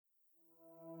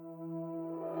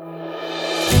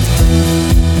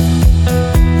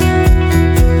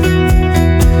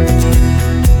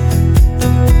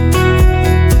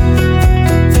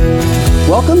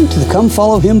Come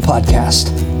Follow Him podcast.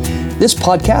 This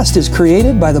podcast is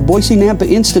created by the Boise Nampa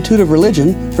Institute of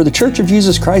Religion for the Church of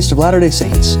Jesus Christ of Latter-day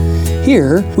Saints.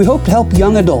 Here, we hope to help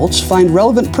young adults find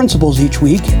relevant principles each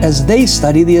week as they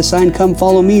study the assigned Come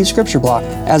Follow Me scripture block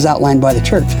as outlined by the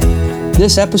church.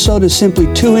 This episode is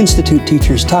simply two Institute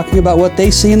teachers talking about what they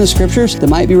see in the scriptures that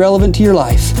might be relevant to your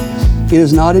life. It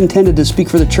is not intended to speak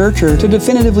for the church or to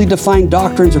definitively define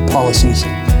doctrines or policies.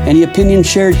 Any opinions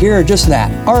shared here are just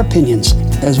that, our opinions,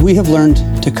 as we have learned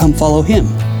to come follow Him.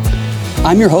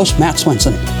 I'm your host, Matt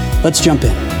Swenson. Let's jump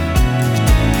in.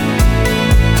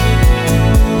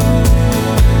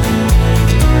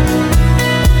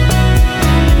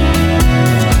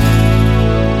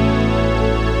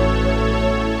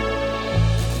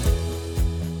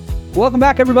 Welcome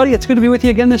back, everybody. It's good to be with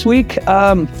you again this week.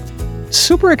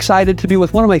 Super excited to be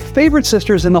with one of my favorite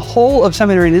sisters in the whole of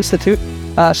Seminary and Institute,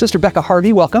 Sister Becca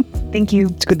Harvey. Welcome. Thank you.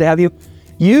 It's good to have you.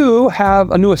 You have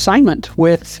a new assignment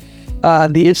with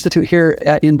the Institute here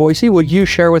in Boise. Would you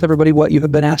share with everybody what you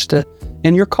have been asked to,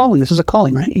 and your calling? This is a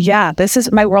calling, right? Yeah,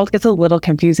 my world gets a little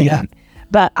confusing. Yeah.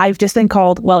 But I've just been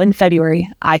called, in February,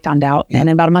 I found out,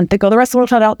 and about a month ago, the rest of the world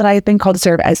found out that I have been called to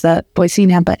serve as the Boise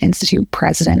Nampa Institute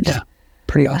president. Yeah,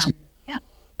 pretty awesome.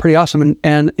 Pretty awesome.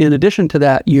 And in addition to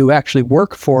that, you actually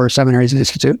work for Seminaries and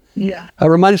Institute. Yeah.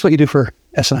 Remind us what you do for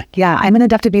SNI. Yeah, I'm an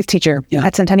adaptive youth teacher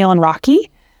at Centennial and Rocky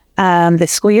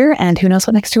this school year, and who knows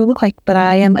what next year will look like, but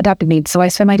I am adaptive needs. So I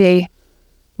spend my day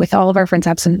with all of our friends who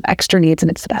have some extra needs, and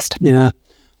it's the best. Yeah.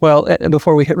 Well,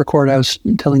 before we hit record, I was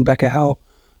telling Becca how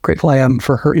grateful I am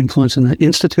for her influence in the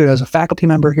Institute as a faculty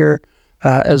member here,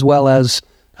 as well as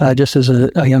just as a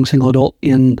young single adult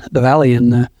in the Valley,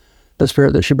 and the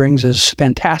spirit that she brings is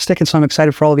fantastic. And so I'm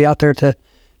excited for all of you out there to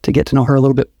get to know her a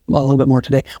little bit more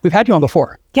today. We've had you on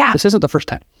before. Yeah. This isn't the first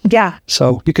time. Yeah.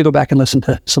 So you could go back and listen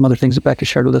to some other things that Becca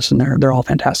shared with us, and they're all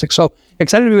fantastic. So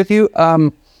excited to be with you.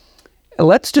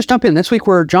 Let's just jump in. This week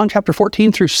we're John chapter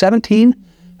 14 through 17.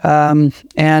 And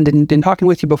in talking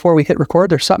with you before we hit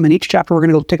record, there's something in each chapter we're going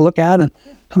to go take a look at, and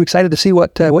I'm excited to see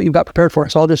what you've got prepared for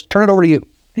us. So I'll just turn it over to you.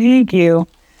 Thank you.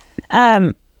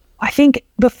 I think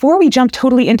before we jump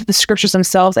totally into the scriptures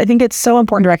themselves, I think it's so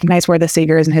important to recognize where the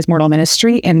Savior is in his mortal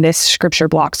ministry in this scripture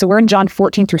block. So we're in John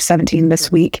 14 through 17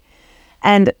 this week.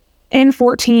 And in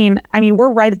 14,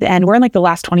 we're right at the end. We're in the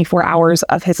last 24 hours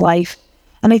of his life.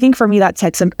 And I think for me, that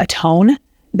sets a tone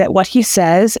that what he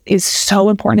says is so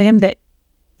important to him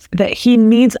that he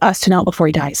needs us to know before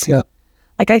he dies. Yeah.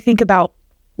 I think about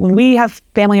when we have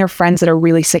family or friends that are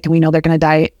really sick and we know they're going to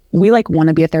die, we want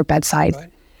to be at their bedside. Right.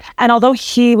 And although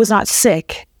he was not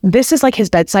sick, this is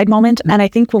his bedside moment. And I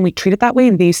think when we treat it that way,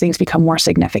 these things become more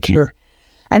significant. Sure.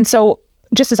 And so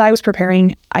just as I was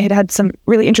preparing, I had some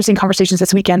really interesting conversations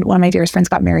this weekend. One of my dearest friends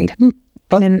got married. And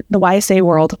in the YSA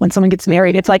world, when someone gets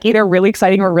married, it's either really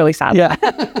exciting or really sad. Yeah.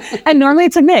 And normally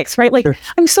it's a mix, right? Sure.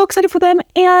 I'm so excited for them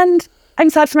and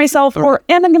I'm sad for myself, and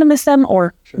I'm going to miss them,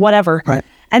 or whatever. Right.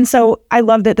 And so I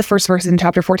love that the first verse in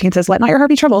chapter 14 says, "Let not your heart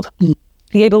be troubled.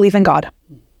 Ye believe in God.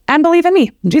 And believe in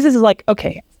me." Jesus is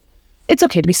okay, it's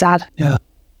okay to be sad. Yeah.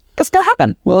 It's going to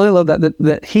happen. Well, I love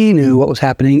that he knew what was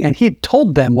happening, and he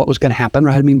told them what was going to happen,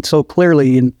 right? So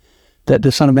clearly that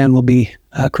the Son of Man will be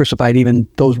crucified, even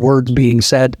those words being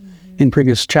said in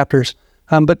previous chapters.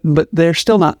 But they're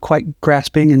still not quite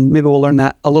grasping, and maybe we'll learn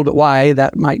that a little bit why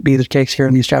that might be the case here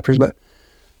in these chapters.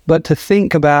 But to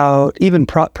think about even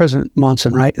President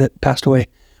Monson, right, that passed away,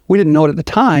 we didn't know it at the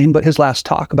time, but his last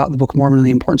talk about the Book of Mormon and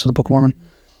the importance of the Book of Mormon,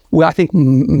 well, I think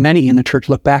many in the church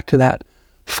look back to that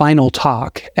final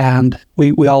talk, and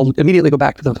we all immediately go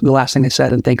back to the last thing they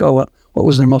said and think, what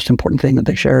was their most important thing that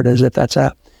they shared, as if that's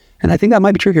and I think that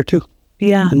might be true here too.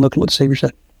 Yeah. And look at what the Savior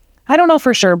said. I don't know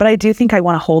for sure, but I do think I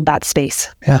want to hold that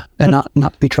space. Yeah, and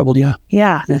not be troubled, yeah.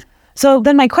 Yeah. So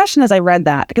then my question as I read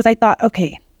that, because I thought,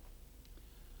 okay,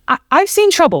 I've seen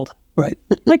troubled. Right.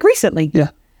 Recently.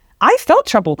 Yeah. I felt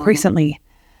troubled recently.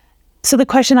 So the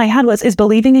question I had was, is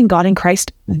believing in God and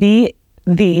Christ the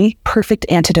perfect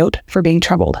antidote for being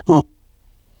troubled? Oh,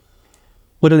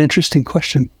 what an interesting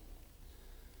question.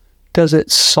 Does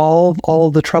it solve all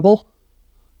the trouble?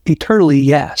 Eternally,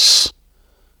 yes.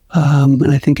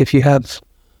 And I think if you have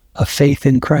a faith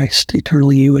in Christ,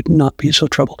 eternally you would not be so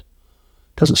troubled.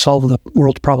 Doesn't solve the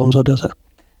world's problems, though, does it?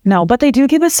 No, but they do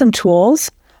give us some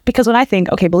tools, because when I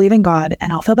think, okay, believe in God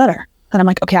and I'll feel better. And I'm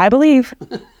okay, I believe,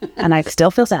 and I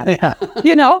still feel sad.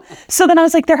 Yeah. So then I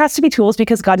was there has to be tools,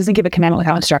 because God doesn't give a commandment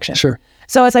without instruction. Sure.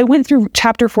 So as I went through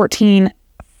chapter 14,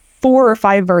 4 or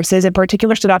 5 verses in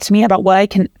particular stood out to me about what I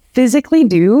can physically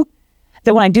do,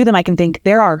 that when I do them, I can think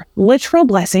there are literal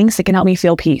blessings that can help me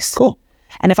feel peace. Cool.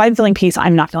 And if I'm feeling peace,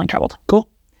 I'm not feeling troubled. Cool.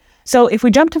 So if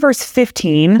we jump to verse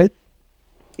 15,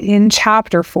 in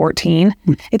chapter 14,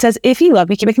 it says, if you love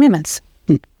me, keep my commandments.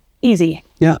 Easy.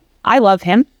 Yeah. I love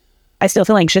him. I still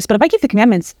feel anxious, but if I keep the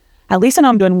commandments, at least I know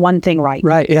I'm doing one thing right.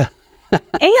 Right. Yeah.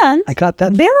 And I got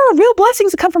that. there are real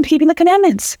blessings that come from keeping the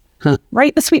commandments.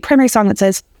 Right? The sweet primary song that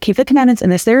says, keep the commandments, in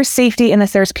this there is safety, in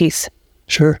this there is peace.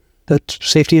 Sure. That's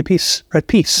safety and peace. Right.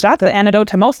 Peace. That's the antidote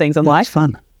to most things in life.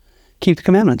 Fun. Keep the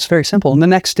commandments. Very simple. And the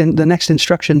next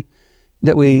instruction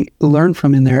that we learn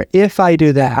from in there, if I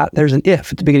do that, there's an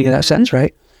if at the beginning of that sentence,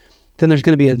 right? Then there's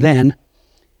going to be a then.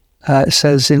 It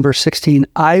says in verse 16,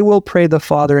 I will pray the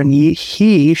Father, and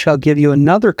he shall give you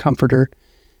another comforter,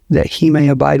 that he may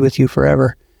abide with you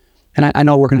forever. And I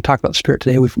know we're going to talk about the Spirit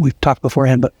today. We've talked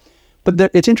beforehand, but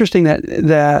it's interesting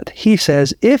that he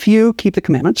says, if you keep the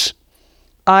commandments,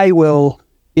 I will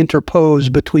interpose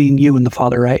between you and the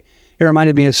Father, right? It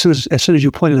reminded me, as soon as you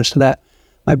pointed us to that,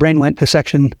 my brain went to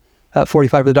section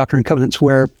 45 of the Doctrine and Covenants,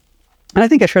 where, and I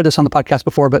think I shared this on the podcast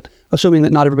before, but assuming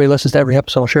that not everybody listens to every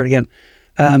episode, I'll share it again.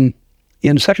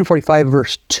 In section 45,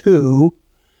 verse 3,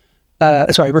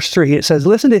 it says,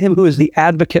 listen to him who is the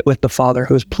advocate with the Father,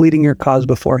 who is pleading your cause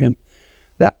before him.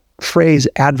 That phrase,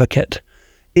 advocate,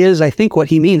 is, I think, what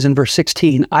he means in verse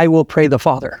 16, I will pray the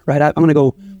Father, right? I'm going to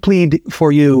go plead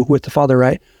for you with the Father,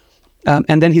 right?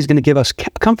 And then he's going to give us a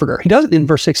comforter. He doesn't in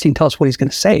verse 16 tell us what he's going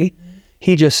to say.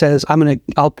 He just says,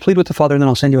 I'll plead with the Father, and then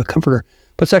I'll send you a comforter.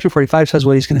 But section 45 says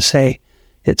what he's going to say.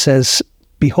 It says,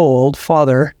 behold,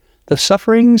 Father, the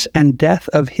sufferings and death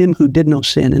of him who did no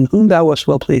sin, in whom thou wast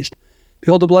well pleased.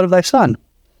 Behold the blood of thy Son.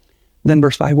 Then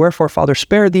verse 5, wherefore, Father,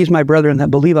 spare these my brethren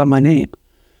that believe on my name.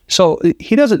 So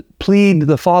he doesn't plead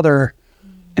the Father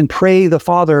and pray the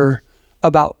Father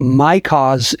about my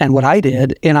cause and what I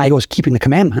did, and I was keeping the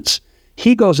commandments.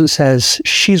 He goes and says,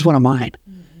 she's one of mine.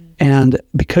 And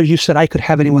because you said I could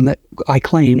have anyone that I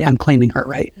claim, I'm claiming her,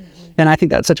 right? And I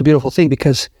think that's such a beautiful thing,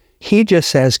 because he just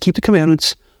says, keep the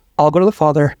commandments, I'll go to the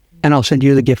Father, and I'll send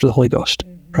you the gift of the Holy Ghost,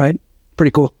 right?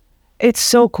 Pretty cool. It's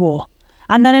so cool.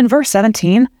 And then in verse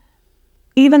 17,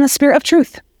 even the Spirit of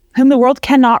truth, whom the world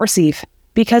cannot receive,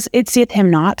 because it seeth him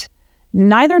not,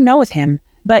 neither knoweth him,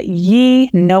 but ye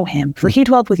know him, for he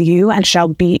dwelleth with you and shall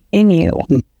be in you.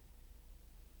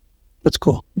 That's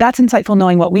cool. That's insightful,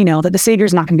 knowing what we know, that the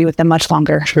Savior's not going to be with them much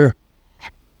longer. Sure.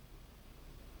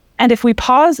 And if we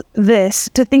pause this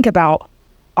to think about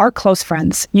our close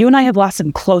friends, you and I have lost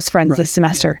some close friends this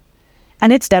semester,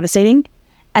 and it's devastating.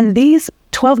 And these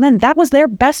 12 men, that was their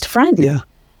best friend. Yeah.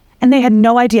 And they had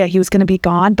no idea he was going to be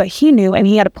gone, but he knew, and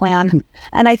he had a plan.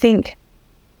 And I think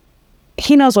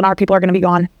he knows when our people are going to be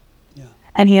gone. Yeah.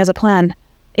 And he has a plan.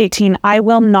 18, I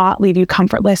will not leave you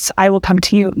comfortless. I will come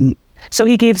to you. So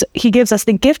he gives us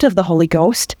the gift of the Holy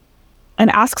Ghost and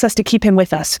asks us to keep him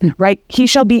with us, right? He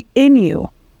shall be in you.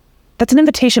 That's an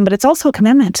invitation, but it's also a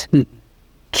commandment.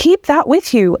 Keep that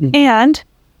with you. And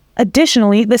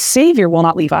additionally, the Savior will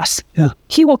not leave us. Yeah.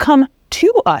 He will come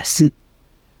to us.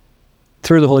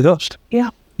 Through the Holy Ghost.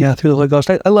 Yeah. Yeah, through the Holy Ghost.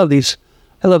 I love these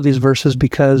verses,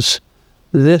 because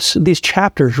these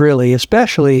chapters really,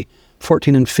 especially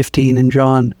 14 and 15 in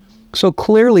John, so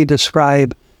clearly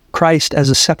describe Christ as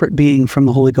a separate being from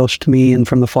the Holy Ghost to me and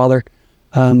from the Father.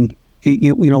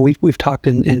 We've talked,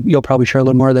 and you'll probably share a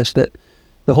little more of this, that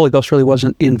the Holy Ghost really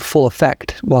wasn't in full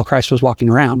effect while Christ was walking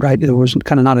around, right? There was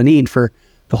kind of not a need for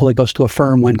the Holy Ghost to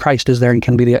affirm when Christ is there and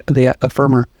can be the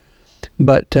affirmer.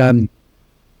 But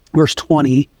verse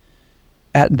 20,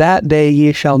 at that day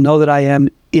ye shall know that I am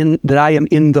in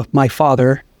my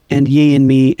Father, and ye in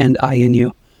me, and I in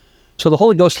you. So the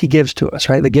Holy Ghost he gives to us,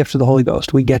 right? The gift of the Holy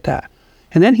Ghost, we get that.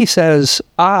 And then he says,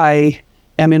 I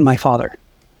am in my Father,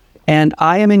 and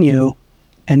I am in you,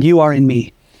 and you are in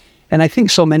me. And I think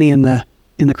so many in the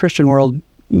Christian world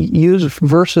use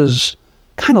verses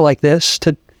kind of like this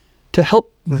to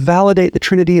help validate the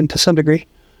Trinity, and to some degree.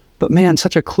 But man,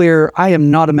 such a clear, I am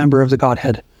not a member of the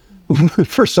Godhead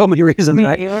for so many reasons,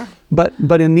 right?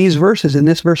 But in these verses, in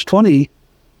this verse 20,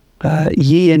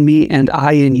 ye in me and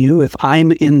I in you, if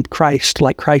I'm in Christ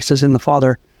like Christ is in the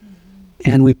Father,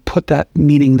 and we put that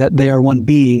meaning that they are one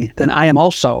being, then I am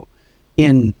also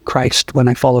in Christ when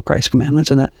I follow Christ's commandments.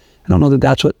 And that, I don't know that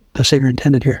that's what the Savior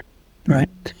intended here, right?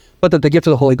 But that the gift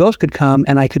of the Holy Ghost could come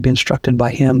and I could be instructed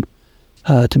by him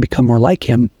to become more like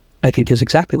him, I think is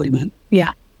exactly what he meant.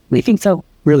 Yeah, I think so.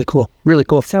 Really cool. Really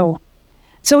cool. So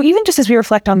even just as we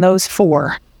reflect on those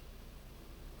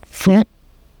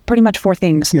pretty much four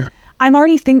things, I'm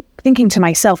already thinking to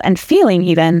myself and feeling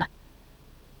even,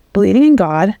 believing in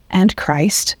God and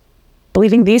Christ,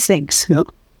 believing these things. Yep.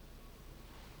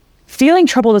 Feeling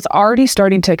troubled is already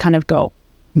starting to kind of go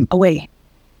away,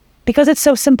 because it's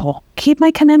so simple. Keep my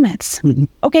commandments.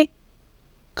 Okay.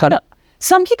 Cut it.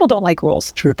 Some people don't like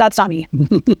rules. True. That's not me.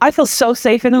 I feel so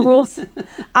safe in the rules.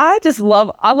 I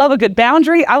love a good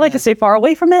boundary. I like to stay far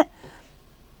away from it.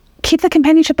 Keep the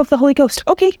companionship of the Holy Ghost.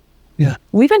 Okay. Yeah.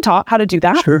 We've been taught how to do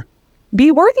that. Sure.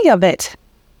 Be worthy of it.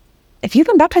 If you've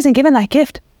been baptized and given that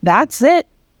gift, that's it.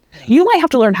 You might have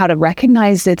to learn how to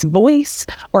recognize its voice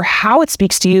or how it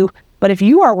speaks to you, but if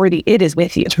you are worthy, it is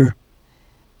with you. Sure.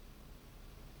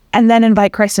 And then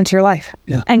invite Christ into your life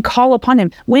and call upon him.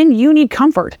 When you need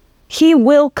comfort, he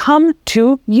will come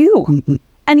to you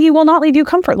and he will not leave you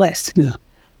comfortless. Yeah.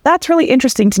 That's really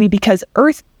interesting to me because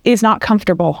earth is not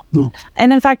comfortable. No.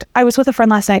 And in fact, I was with a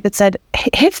friend last night that said,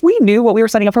 if we knew what we were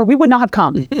signing up for, we would not have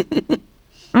come.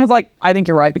 I was like, I think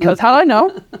you're right, because how do I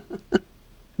know?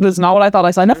 This is not what I thought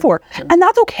I signed up for. And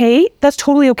that's okay. That's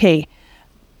totally okay.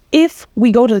 If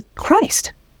we go to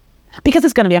Christ, because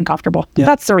it's going to be uncomfortable. Yeah.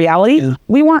 That's the reality. Yeah.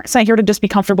 We weren't sent here to just be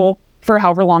comfortable for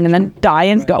however long and then die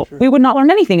and go. Sure. We would not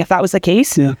learn anything if that was the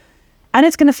case. Yeah. And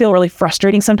it's going to feel really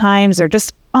frustrating sometimes or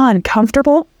just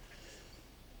uncomfortable.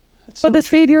 But the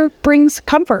Savior brings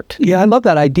comfort. Yeah, I love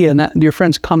that idea. And that your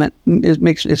friend's comment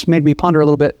it's made me ponder a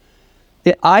little bit.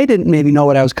 I didn't maybe know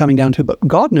what I was coming down to, but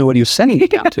God knew what he was sending me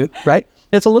down to, right?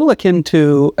 It's a little akin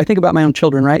to, I think about my own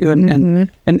children, right? And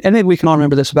maybe we can all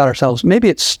remember this about ourselves. Maybe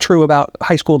it's true about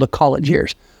high school to college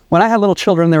years. When I had little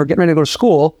children, they were getting ready to go to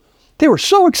school, they were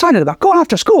so excited about going off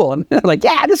to school. And they're like,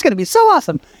 yeah, this is going to be so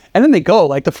awesome. And then they go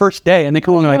like the first day and they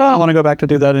come along and like, I don't want to go back to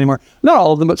do that anymore. Not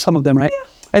all of them, but some of them, right? Yeah.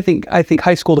 I think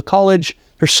high school to college,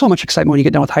 there's so much excitement when you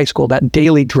get done with high school, that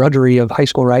daily drudgery of high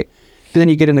school, right? And then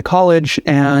you get into college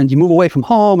and you move away from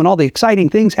home and all the exciting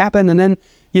things happen. And then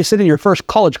you sit in your first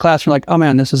college class and you're like, oh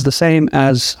man, this is the same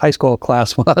as high school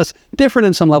class was. Different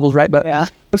in some levels, right? But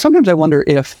sometimes I wonder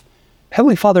if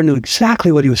Heavenly Father knew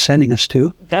exactly what he was sending us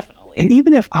to. Definitely. And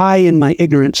even if I, in my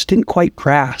ignorance, didn't quite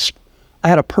grasp, I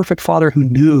had a perfect Father who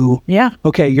knew,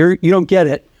 okay, you don't get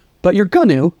it, but you're going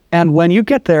to. And when you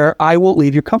get there, I won't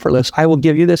leave you comfortless. I will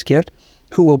give you this gift,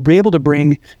 who will be able to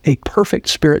bring a perfect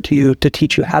spirit to you to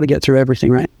teach you how to get through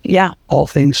everything, right? Yeah. All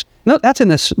things. No, that's in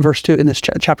this verse 2, in this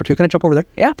chapter 2. Can I jump over there?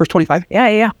 Yeah. Verse 25.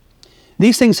 Yeah.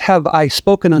 These things have I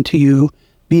spoken unto you,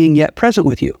 being yet present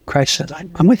with you. Christ says,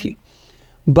 I'm with you.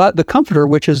 But the Comforter,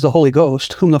 which is the Holy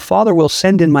Ghost, whom the Father will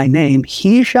send in my name,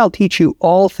 he shall teach you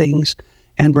all things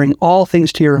and bring all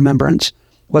things to your remembrance,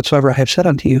 whatsoever I have said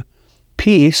unto you.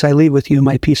 Peace I leave with you,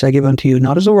 my peace I give unto you.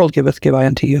 Not as the world giveth, give I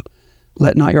unto you.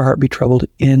 Let not your heart be troubled,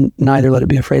 neither let it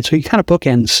be afraid. So he kind of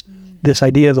bookends this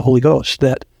idea of the Holy Ghost,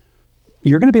 that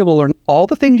you're going to be able to learn all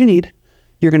the things you need.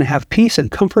 You're going to have peace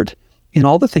and comfort in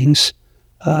all the things.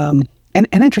 And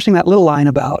interesting, that little line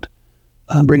about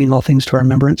bringing all things to our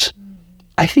remembrance.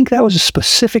 I think that was a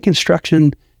specific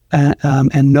instruction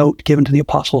and note given to the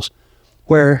apostles,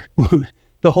 where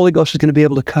the Holy Ghost is going to be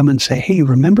able to come and say, hey,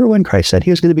 remember when Christ said he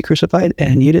was going to be crucified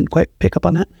and you didn't quite pick up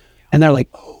on that? And they're like,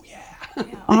 oh,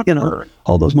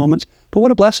 all those moments. But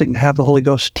what a blessing to have the Holy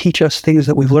Ghost teach us things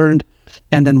that we've learned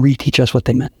and then reteach us what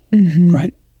they meant,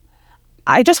 right?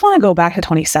 I just want to go back to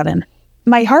 27.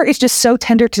 My heart is just so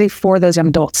tender today for those young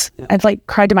adults. I've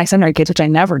cried to my seminary kids, which I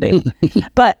never do.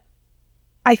 But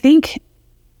I think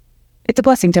it's a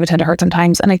blessing to have a tender heart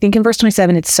sometimes. And I think in verse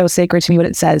 27, it's so sacred to me what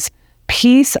it says.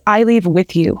 Peace I leave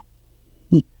with you.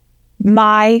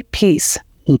 My peace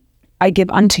I give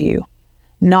unto you.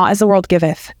 Not as the world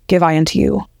giveth, give I unto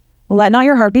you. Let not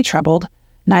your heart be troubled,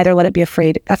 neither let it be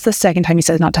afraid. That's the second time he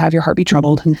says not to have your heart be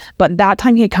troubled. But that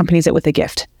time he accompanies it with a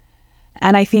gift.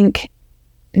 And I think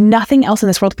nothing else in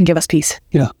this world can give us peace.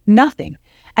 Yeah. Nothing.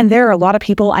 And there are a lot of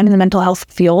people, I'm in the mental health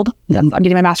field, I'm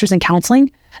getting my master's in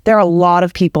counseling. There are a lot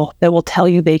of people that will tell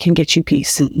you they can get you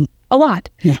peace. A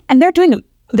lot. Yeah. And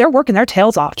they're working their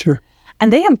tails off. Sure.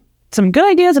 And they have some good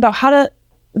ideas about how to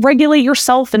regulate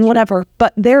yourself and whatever,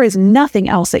 but there is nothing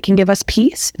else that can give us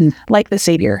peace like the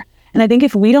Savior. And I think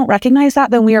if we don't recognize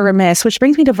that, then we are remiss, which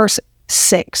brings me to verse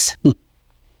 6.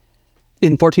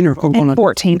 In 14 or? In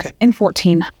 14. Okay. In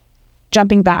 14.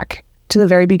 Jumping back to the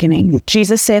very beginning.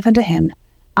 Jesus saith unto him,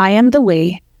 I am the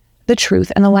way, the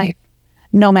truth, and the life.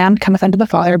 No man cometh unto the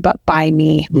Father but by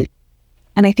me.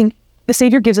 And I think the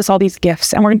Savior gives us all these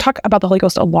gifts. And we're going to talk about the Holy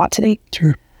Ghost a lot today.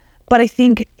 Sure. But I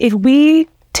think if we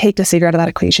take the Savior out of that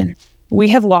equation, we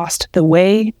have lost the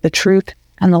way, the truth,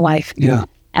 and the life. Yeah.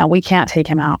 And we can't take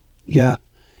him out. Yeah.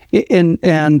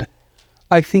 And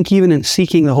I think even in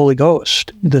seeking the Holy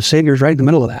Ghost, the Savior's right in the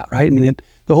middle of that, right? I mean,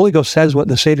 the Holy Ghost says what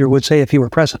the Savior would say if he were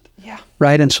present. Yeah.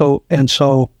 Right? And so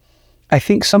I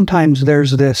think sometimes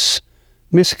there's this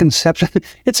misconception.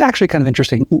 It's actually kind of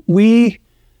interesting. We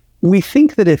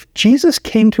think that if Jesus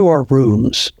came to our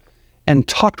rooms and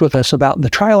talked with us about the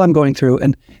trial I'm going through,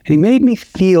 and he made me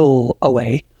feel a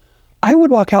way, I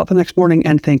would walk out the next morning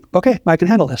and think, okay, I can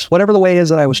handle this. Whatever the way is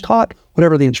that I was taught,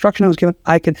 whatever the instruction I was given,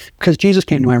 I could, because Jesus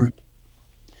came to my room.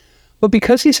 But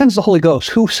because he sends the Holy Ghost,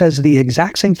 who says the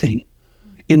exact same thing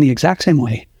in the exact same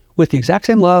way, with the exact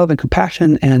same love and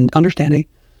compassion and understanding,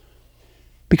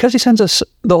 because he sends us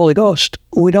the Holy Ghost,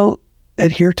 we don't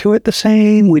adhere to it the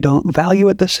same. We don't value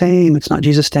it the same. It's not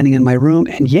Jesus standing in my room.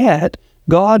 And yet,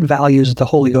 God values the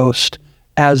Holy Ghost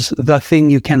as the thing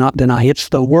you cannot deny. It's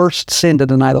the worst sin to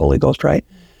deny the Holy Ghost, right?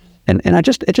 And it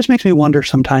just makes me wonder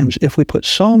sometimes if we put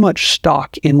so much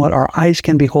stock in what our eyes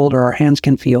can behold or our hands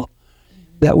can feel,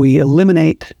 that we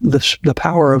eliminate the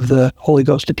power of the Holy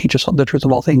Ghost to teach us the truth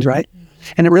of all things, right?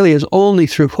 And it really is only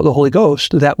through the Holy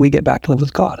Ghost that we get back to live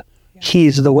with God.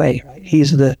 He's the way, right?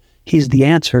 He's the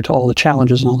answer to all the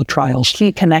challenges and all the trials.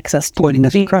 He connects us, pointing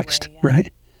us to Christ,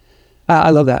 right?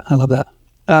 I love that.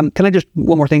 Can I just,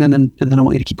 one more thing, and then I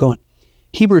want you to keep going.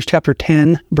 Hebrews chapter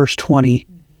 10, verse 20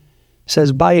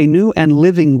 says, by a new and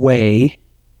living way,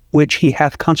 which he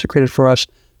hath consecrated for us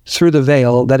through the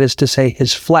veil, that is to say,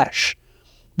 his flesh.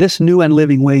 This new and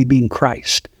living way being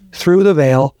Christ, through the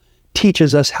veil,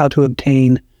 teaches us how to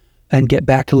obtain and get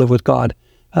back to live with God.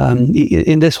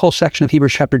 In this whole section of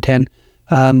Hebrews chapter 10,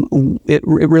 it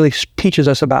really teaches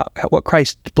us about what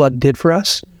Christ's blood did for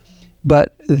us.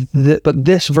 But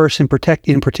this verse in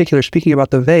particular, speaking about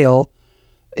the veil,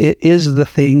 it is the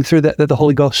thing through that the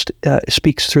Holy Ghost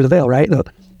speaks through the veil, right?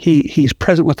 He's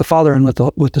present with the Father and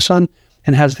with the Son,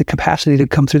 and has the capacity to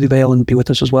come through the veil and be with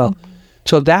us as well.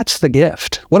 So that's the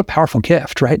gift. What a powerful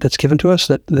gift, right? That's given to us,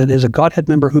 that is a Godhead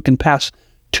member who can pass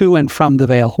to and from the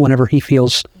veil whenever he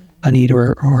feels a need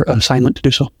or an assignment to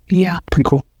do so. Yeah. Pretty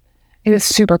cool. It is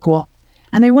super cool.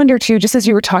 And I wonder too, just as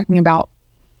you were talking about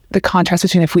the contrast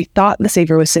between if we thought the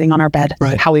Savior was sitting on our bed,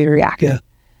 right, how we would react,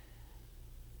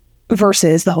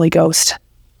 versus the Holy Ghost.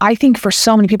 I think for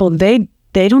so many people, they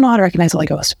don't know how to recognize the Holy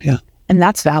Ghost. Yeah. And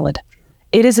that's valid.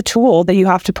 It is a tool that you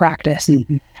have to practice.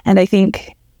 Mm-hmm. And I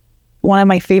think one of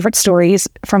my favorite stories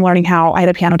from learning how I had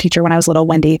a piano teacher when I was little,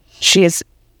 Wendy. She is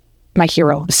my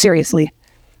hero, seriously.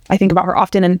 I think about her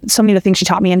often and so many of the things she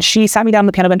taught me. And she sat me down on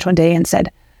the piano bench one day and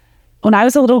said, when I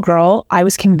was a little girl, I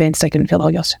was convinced I couldn't feel the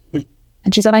Holy Ghost.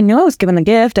 And she said, I knew I was given the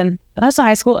gift, and I was in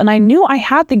high school, and I knew I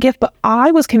had the gift, but I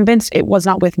was convinced it was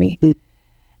not with me.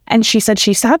 And she said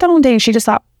she sat down one day and she just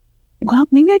thought, well,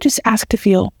 maybe I just asked to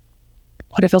feel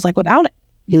what it feels like without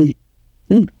it.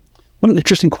 What an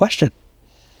interesting question.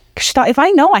 She thought, if I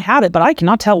know I have it, but I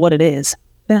cannot tell what it is,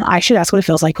 then I should ask what it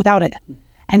feels like without it.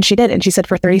 And she did. And she said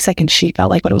for 30 seconds, she felt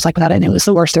like what it was like without it. And it was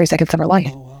the worst 30 seconds of her life.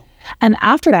 Oh, wow. And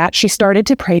after that, she started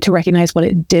to pray to recognize what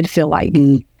it did feel like.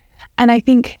 And I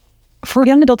think for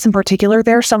young adults in particular,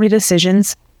 there are so many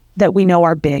decisions that we know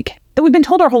are big, that we've been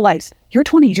told our whole lives. You're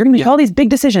 20s, you're going to make all these big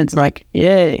decisions. Like,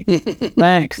 yay,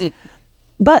 thanks.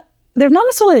 But there's not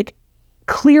necessarily like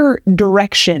clear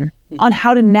direction on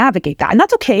how to navigate that. And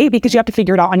that's okay, because you have to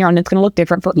figure it out on your own. It's going to look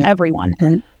different for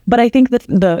everyone. But I think that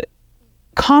the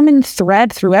common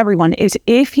thread through everyone is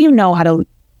if you know how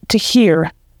to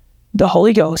hear the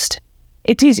Holy Ghost,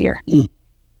 it's easier.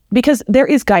 Because there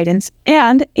is guidance.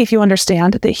 And if you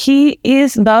understand that he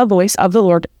is the voice of the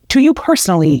Lord to you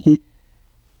personally,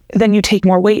 then you take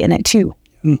more weight in it too.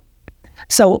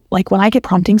 So like when I get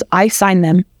promptings, I sign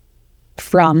them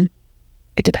from,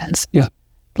 it depends. Yeah.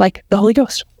 Like the Holy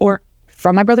Ghost, or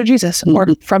from my brother Jesus, or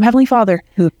from Heavenly Father.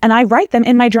 And I write them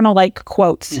in my journal like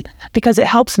quotes, because it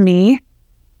helps me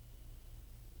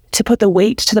to put the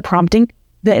weight to the prompting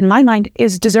that in my mind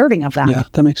is deserving of that. Yeah,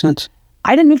 that makes sense.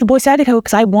 I didn't move to Boise, Idaho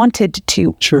because I wanted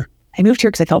to. Sure. I moved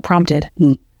here because I felt prompted.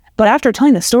 But after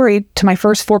telling the story to my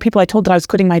first 4 people I told that I was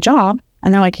quitting my job,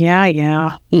 and they're like,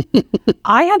 yeah.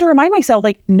 I had to remind myself,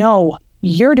 like, no,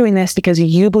 you're doing this because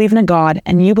you believe in a God,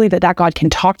 and you believe that God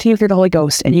can talk to you through the Holy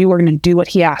Ghost, and you are going to do what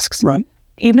he asks. Right.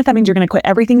 Even if that means you're going to quit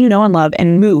everything you know and love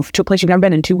and move to a place you've never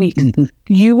been in 2 weeks,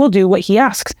 you will do what he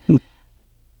asks.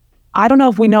 I don't know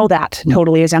if we know that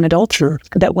totally as young adults,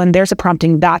 that when there's a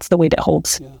prompting, that's the weight it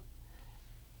holds. Yeah.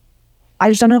 I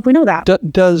just don't know if we know that.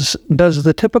 Does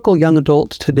the typical young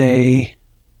adult today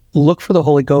look for the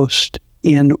Holy Ghost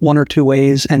in one or two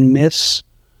ways and miss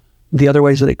the other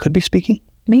ways that it could be speaking?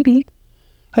 Maybe.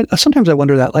 Sometimes I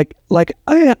wonder that. Like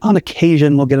I, on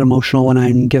occasion, will get emotional when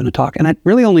I'm giving a talk, and it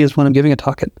really only is when I'm giving a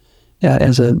talk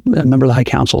as a member of the High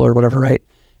Council or whatever, right,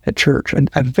 at church.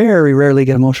 I very rarely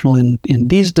get emotional in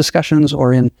these discussions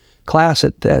or in class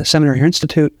at the seminary or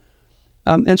institute.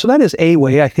 And so that is a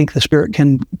way I think the Spirit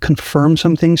can confirm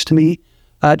some things to me.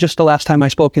 Just the last time I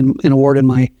spoke in a ward in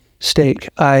my stake,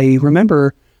 I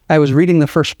remember I was reading the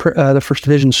first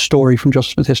vision story from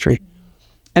Joseph Smith history,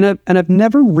 and I've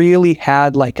never really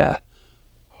had like a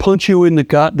punch you in the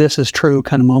gut, this is true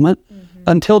kind of moment,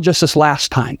 until just this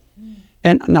last time.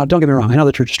 And now, don't get me wrong, I know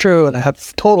the church is true, and I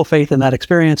have total faith in that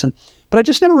experience, but I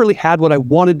just never really had what I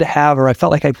wanted to have, or I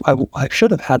felt like I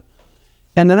should have had.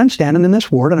 And then I'm standing in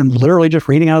this ward, and I'm literally just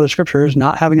reading out of the scriptures,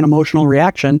 not having an emotional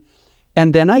reaction.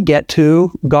 And then I get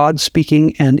to God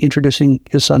speaking and introducing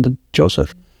his son to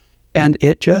Joseph. And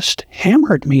it just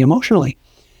hammered me emotionally.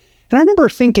 And I remember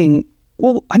thinking,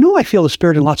 well, I know I feel the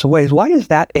Spirit in lots of ways. Why is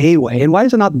that a way? And why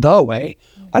is it not the way?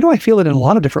 Why do I feel it in a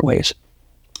lot of different ways?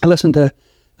 I listened to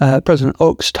President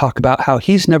Oakes talk about how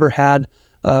he's never had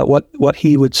what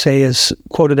he would say is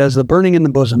quoted as the burning in the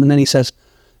bosom. And then he says,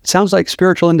 it sounds like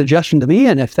spiritual indigestion to me.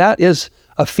 And if that is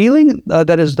a feeling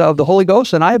that is of the Holy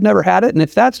Ghost, then I have never had it. And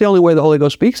if that's the only way the Holy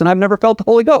Ghost speaks, then I've never felt the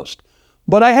Holy Ghost.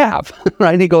 But I have,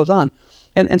 right? And he goes on.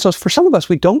 And so for some of us,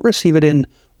 we don't receive it in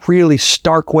really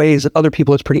stark ways that other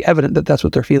people, it's pretty evident that that's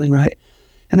what they're feeling, right?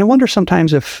 And I wonder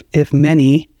sometimes if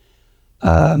many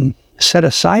set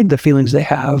aside the feelings they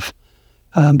have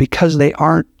because they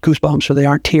aren't goosebumps, or they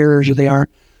aren't tears, or they aren't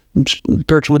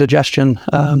spiritual indigestion,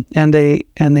 and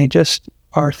they just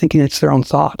are thinking it's their own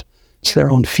thought, it's their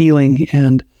own feeling,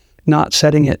 and not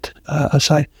setting it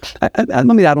aside. Let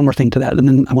me add one more thing to that, and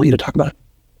then I want you to talk about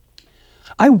it.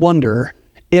 I wonder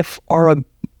if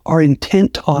our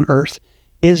intent on earth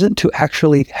isn't to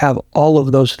actually have all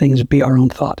of those things be our own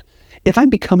thought. If I'm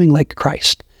becoming like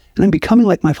Christ, and I'm becoming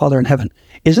like my Father in heaven,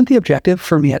 isn't the objective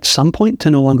for me at some point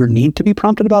to no longer need to be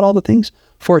prompted about all the things,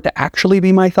 for it to actually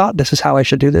be my thought? This is how I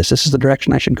should do this. This is the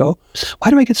direction I should go. Why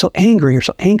do I get so angry or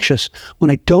so anxious when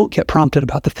I don't get prompted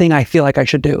about the thing I feel like I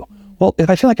should do? Well, if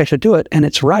I feel like I should do it and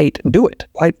it's right, do it.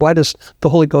 Why does the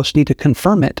Holy Ghost need to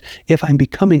confirm it if I'm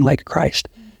becoming like Christ?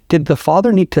 Did the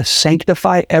Father need to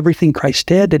sanctify everything Christ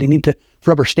did? Did he need to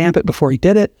rubber stamp it before he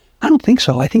did it? I don't think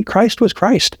so. I think Christ was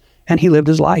Christ, and he lived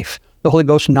his life. The Holy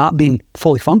Ghost, not being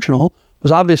fully functional,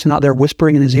 was obviously not there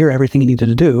whispering in his ear everything he needed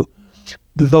to do,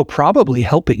 though probably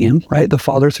helping him, right? The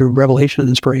Father through revelation and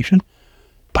inspiration.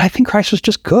 But I think Christ was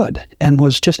just good and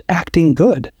was just acting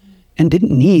good and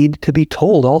didn't need to be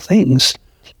told all things.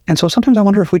 And so sometimes I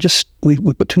wonder if we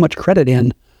put too much credit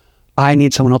in, I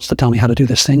need someone else to tell me how to do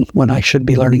this thing, when I should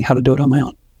be learning how to do it on my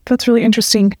own. That's really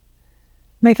interesting.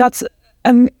 My thoughts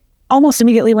almost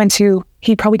immediately went to,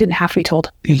 he probably didn't have to be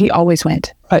told. He always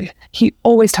went. Right. He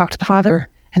always talked to the Father,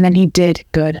 and then he did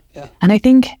good. Yeah. And I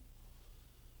think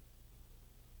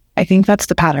that's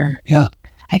the pattern. Yeah.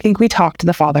 I think we talk to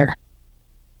the Father,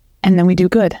 and then we do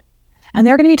good. And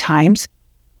there are going to be times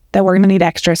that we're going to need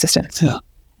extra assistance. Yeah. And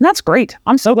that's great.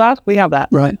 I'm so glad we have that.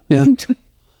 Right. Yeah.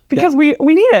 Because we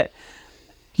need it.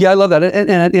 Yeah, I love that.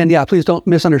 And yeah, please don't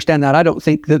misunderstand that. I don't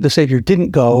think that the Savior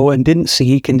didn't go and didn't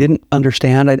seek and didn't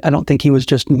understand. I don't think he was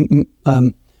just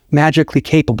magically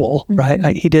capable,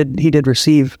 right? He did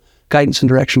receive guidance and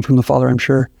direction from the Father, I'm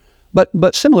sure.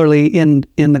 But similarly, in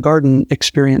the garden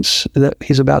experience that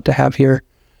he's about to have here,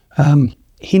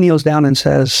 he kneels down and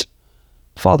says,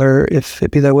 Father, if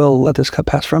it be thy will, let this cup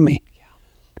pass from me. Yeah.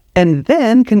 And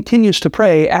then continues to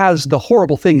pray as the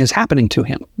horrible thing is happening to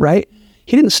him, right?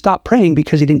 He didn't stop praying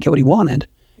because he didn't get what he wanted.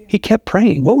 He kept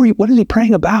praying. What is he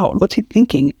praying about? What's he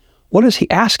thinking? What is he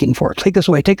asking for? Take this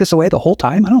away the whole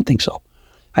time? I don't think so.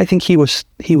 I think he was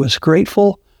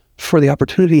grateful for the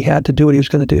opportunity he had to do what he was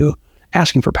going to do,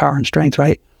 asking for power and strength,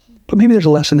 right? But maybe there's a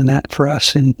lesson in that for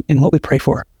us in what we pray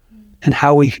for and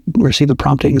how we receive the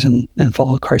promptings and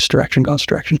follow Christ's direction, God's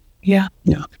direction. Yeah.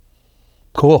 Yeah.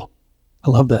 Cool.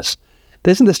 I love this.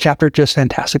 Isn't this chapter just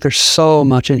fantastic? There's so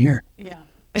much in here. Yeah.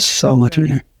 So much in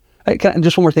here.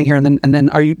 Just one more thing here, and then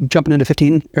are you jumping into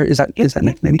 15, or is that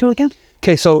next? Maybe totally can.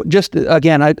 Okay, so just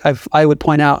again, I would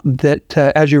point out that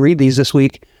as you read these this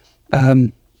week,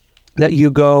 that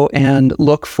you go and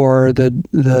look for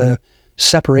the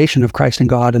separation of Christ and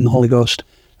God and the Holy Ghost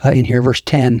in here. Verse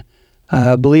 10,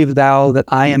 believe thou that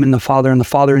I am in the Father, and the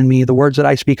Father in me. The words that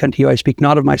I speak unto you, I speak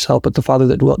not of myself, but the Father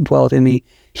that dwelleth in me,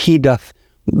 he doth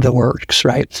the works,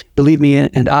 right? Believe me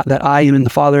that I am in the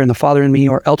Father, and the Father in me,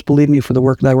 or else believe me for the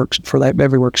work thy works, for thy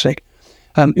every work's sake.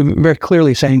 Very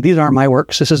clearly saying, these aren't my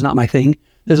works. This is not my thing.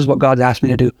 This is what God's asked me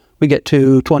to do. We get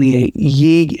to 28.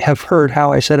 Ye have heard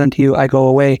how I said unto you, I go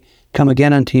away, come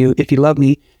again unto you. If you love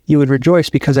me, you would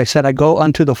rejoice, because I said, I go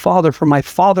unto the Father, for my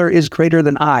Father is greater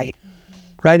than I.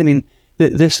 Right? I mean,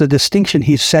 this the distinction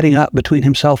he's setting up between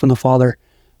himself and the Father,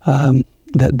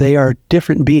 that they are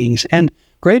different beings. And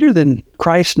greater than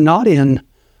Christ, not in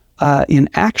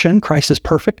action. Christ is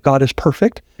perfect. God is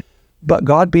perfect. But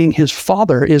God being his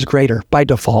Father is greater by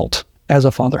default as a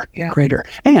Father, greater.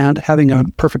 And having a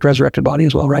perfect resurrected body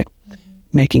as well, right?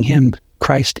 Making him,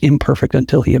 Christ, imperfect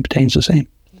until he obtains the same.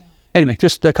 Yeah. Anyway,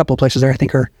 just a couple of places there I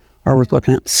think are are worth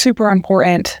looking at. Super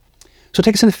important. So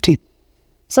take us into 15.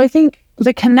 So I think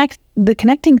the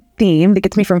connecting theme that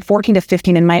gets me from 14 to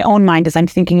 15 in my own mind as I'm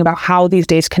thinking about how these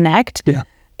days connect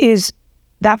is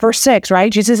that verse 6,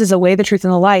 right? Jesus is the way, the truth,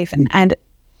 and the life. And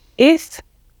if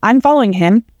I'm following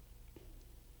him,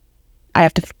 I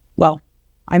have to,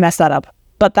 I messed that up.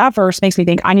 But that verse makes me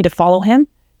think I need to follow him,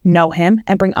 know him,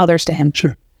 and bring others to him.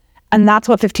 Sure. And that's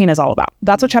what 15 is all about.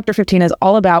 That's what chapter 15 is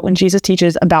all about when Jesus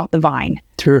teaches about the vine.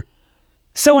 Sure.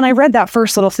 So when I read that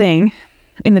first little thing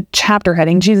in the chapter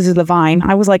heading, Jesus is the vine,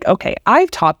 I was like, okay,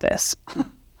 I've taught this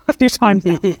a few times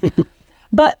now.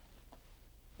 But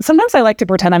sometimes I like to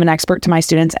pretend I'm an expert to my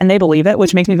students and they believe it,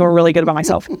 which makes me feel really good about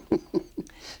myself.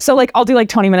 So I'll do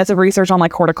 20 minutes of research on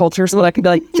horticulture so that I can be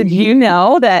like, did you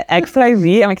know that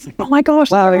XYZ? I'm like, oh my gosh,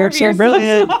 wow, you're so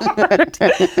brilliant.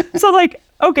 So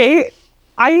okay,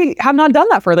 I have not done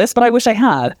that for this, but I wish I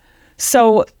had.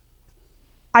 So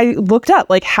I looked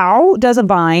up how does a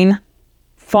vine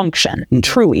function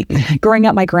truly? Growing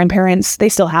up, my grandparents, they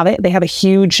still have it. They have a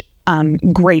huge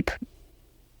grape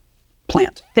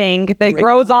plant thing that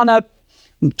grows on a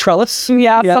trellis,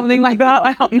 something like that.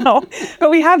 I don't know, but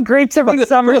we have grapes every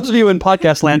summer. For those of you in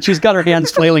podcast land, she's got her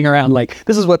hands flailing around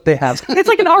this is what they have. It's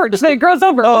like an arch that grows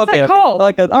over. What's that called?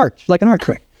 Like an arch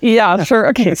trick. Yeah, sure.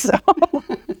 Okay, so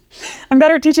I'm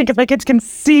better at teaching because my kids can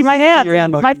see my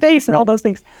hands, my face, and all those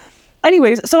things.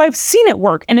 Anyways, so I've seen it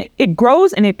work, and it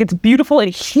grows, and it gets beautiful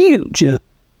and huge. Yeah.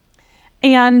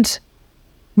 And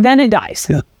then it dies,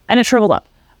 and it shriveled up.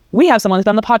 We have someone who's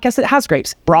done the podcast that has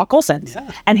grapes, Brock Olson. Yeah.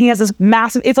 And he has this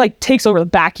massive, it's takes over the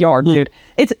backyard, dude.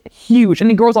 It's huge. And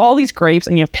he grows all these grapes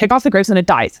and you pick off the grapes and it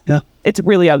dies. Yeah. It's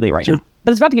really ugly right now.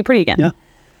 But it's about to get pretty again. Yeah.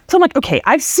 So I'm like, okay,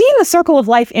 I've seen the circle of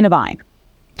life in a vine.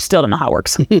 Still don't know how it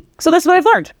works. So this is what I've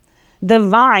learned. The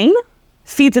vine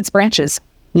feeds its branches.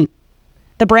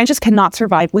 The branches cannot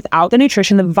survive without the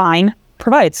nutrition the vine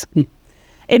provides.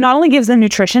 It not only gives them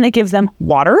nutrition, it gives them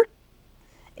water.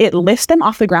 It lifts them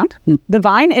off the ground. The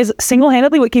vine is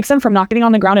single-handedly what keeps them from not getting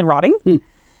on the ground and rotting.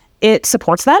 It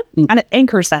supports them and it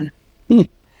anchors them. It's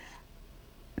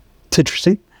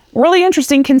interesting. Really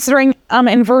interesting considering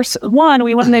in verse 1,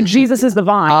 we went that Jesus is the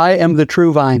vine. I am the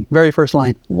true vine. Very first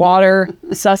line. Water,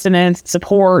 sustenance,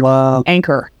 support,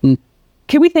 anchor.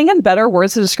 Can we think of better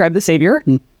words to describe the Savior?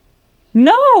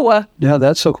 No. Yeah,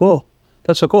 that's so cool.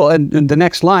 That's so cool. And the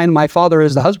next line, my Father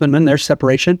is the husbandman, there's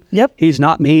separation. Yep. He's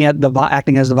not me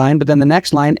acting as the vine. But then the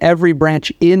next line, every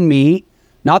branch in me,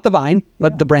 not the vine,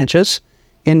 but the branches,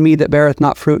 in me that beareth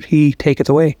not fruit, he taketh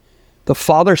away. The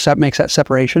Father makes that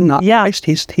separation, not Christ.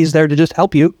 He's there to just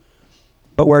help you.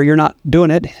 But where you're not doing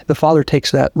it, the Father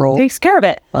takes that role. Takes care of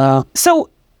it. So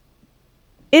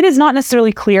it is not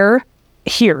necessarily clear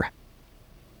here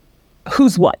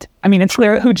who's what. I mean, it's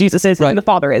clear who Jesus is and who the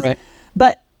Father is. Right.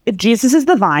 But if Jesus is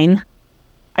the vine,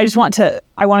 I want to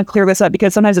clear this up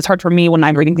because sometimes it's hard for me when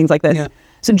I'm reading things like this. Yeah.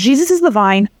 So Jesus is the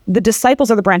vine, the disciples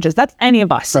are the branches. That's any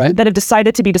of us that have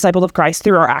decided to be disciples of Christ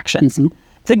through our actions.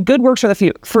 The good works are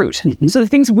the fruit. So the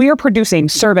things we are producing,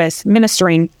 service,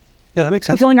 ministering, that makes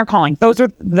sense. fulfilling our calling, that's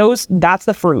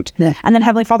the fruit. Yeah. And then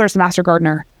Heavenly Father is the master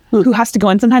gardener who has to go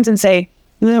in sometimes and say,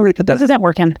 this isn't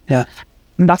working. Yeah.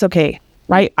 And that's okay,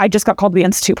 right? I just got called to be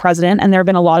Institute president and there have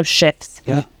been a lot of shifts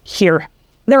here.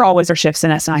 There always are shifts in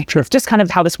SNI. Sure. It's just kind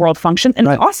of how this world functions. And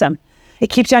it's awesome.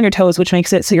 It keeps you on your toes, which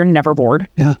makes it so you're never bored.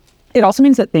 Yeah. It also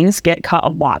means that things get cut a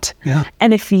lot. Yeah.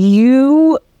 And if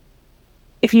you're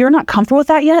not comfortable with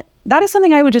that yet, that is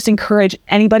something I would just encourage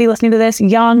anybody listening to this,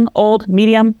 young, old,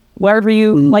 medium, wherever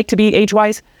you like to be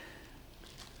age-wise.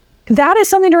 That is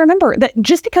something to remember, that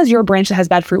just because you're a branch that has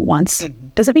bad fruit once,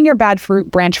 doesn't mean you're a bad fruit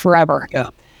branch forever. Yeah.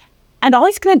 And all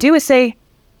he's going to do is say,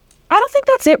 I don't think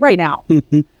that's it right now.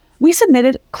 We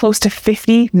submitted close to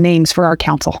 50 names for our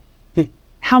council.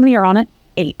 How many are on it?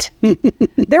 8.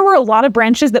 There were a lot of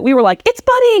branches that we were like, it's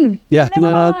budding. Yeah,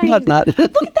 not. Look at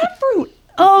that fruit.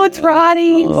 Oh, it's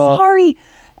rotting. Sorry.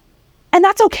 And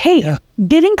that's okay. Yeah.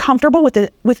 Getting comfortable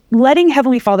with letting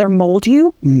Heavenly Father mold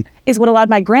you is what allowed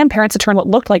my grandparents to turn what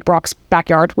looked like Brock's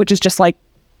backyard, which is just like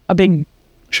a big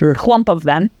clump of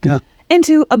them,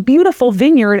 into a beautiful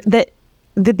vineyard that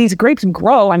these grapes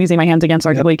grow. I'm using my hands again, so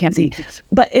you can't see.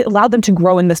 But it allowed them to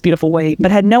grow in this beautiful way.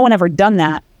 But had no one ever done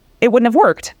that, it wouldn't have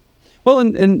worked. Well,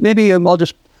 and maybe I'll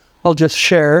just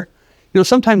share.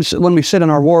 Sometimes when we sit in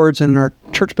our wards and in our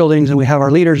church buildings and we have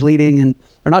our leaders leading and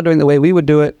they're not doing the way we would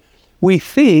do it, we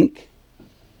think,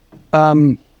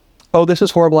 this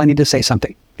is horrible. I need to say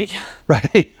something.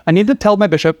 Right? I need to tell my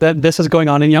bishop that this is going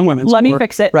on in young women's. Let me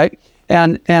fix it. Right?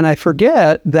 And I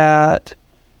forget that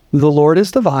the Lord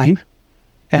is the vine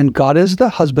and God is the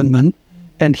husbandman,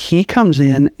 and he comes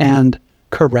in and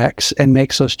corrects and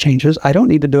makes those changes. I don't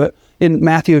need to do it. In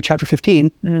Matthew chapter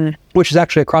 15, which is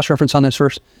actually a cross-reference on this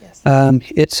verse,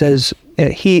 it says,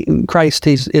 Christ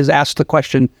is asked the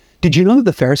question, did you know that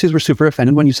the Pharisees were super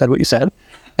offended when you said what you said?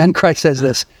 And Christ says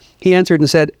this, he answered and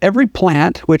said, every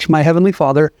plant which my heavenly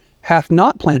Father hath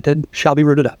not planted shall be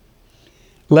rooted up.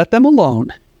 Let them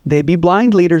alone. They be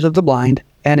blind leaders of the blind,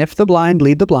 and if the blind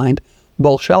lead the blind,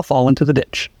 both shall fall into the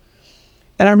ditch.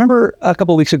 And I remember a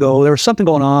couple of weeks ago, there was something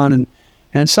going on,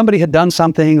 and somebody had done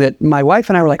something that my wife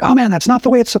and I were like, oh man, that's not the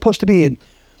way it's supposed to be.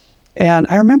 And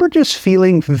I remember just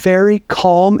feeling very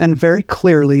calm and very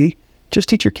clearly, just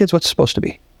teach your kids what's supposed to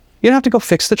be. You don't have to go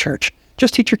fix the church.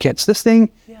 Just teach your kids. This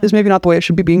thing is maybe not the way it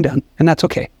should be being done, and that's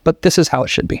okay. But this is how it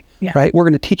should be, right? We're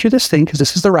going to teach you this thing because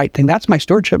this is the right thing. That's my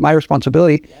stewardship, my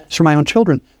responsibility is for my own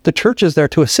children. The church is there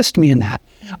to assist me in that.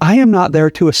 I am not there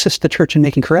to assist the church in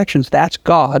making corrections. That's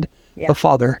God, the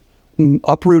Father,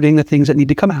 uprooting the things that need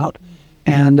to come out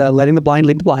and letting the blind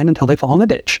lead the blind until they fall in the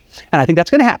ditch. And I think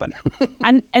that's going to happen.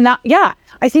 and that,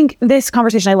 I think this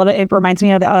conversation, I love it. It reminds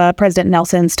me of President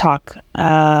Nelson's talk,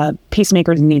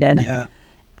 Peacemakers Needed. Yeah.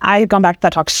 I've gone back to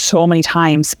that talk so many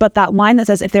times, but that line that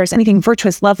says, if there's anything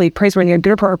virtuous, lovely, praiseworthy, or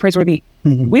good report or praiseworthy,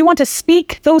 we want to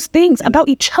speak those things about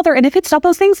each other. And if it's not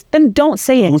those things, then don't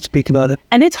say it. Don't speak about it.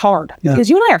 And it's hard because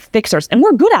you and I are fixers and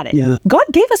we're good at it. Yeah. God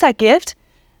gave us that gift.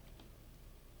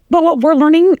 But what we're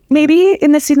learning maybe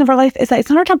in this season of our life is that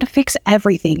it's not our time to fix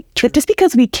everything. That just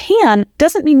because we can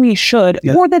doesn't mean we should,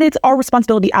 or that it's our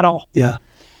responsibility at all. Yeah.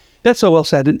 That's so well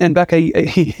said. And Becca,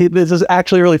 this is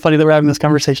actually really funny that we're having this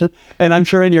conversation. And I'm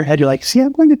sure in your head, you're like, see,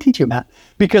 I'm going to teach you, Matt.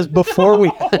 Because before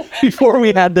we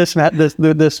had this, Matt,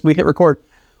 this we hit record,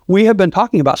 we have been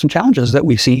talking about some challenges that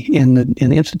we see in the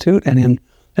Institute and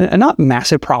not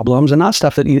massive problems and not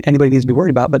stuff that anybody needs to be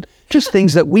worried about, but just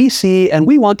things that we see and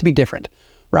we want to be different,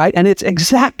 right? And it's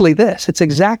exactly this. It's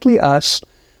exactly us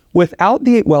without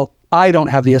I don't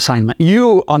have the assignment.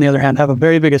 You, on the other hand, have a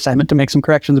very big assignment to make some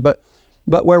corrections, but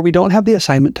where we don't have the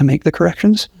assignment to make the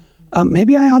corrections,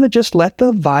 maybe I ought to just let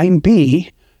the vine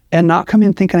be and not come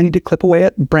in thinking I need to clip away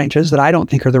at branches that I don't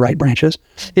think are the right branches.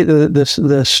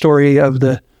 The story of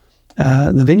the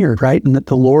vineyard, right? And that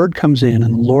the Lord comes in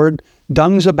and the Lord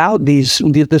dungs about this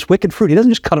wicked fruit. He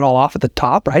doesn't just cut it all off at the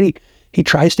top, right? He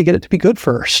tries to get it to be good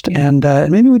first. And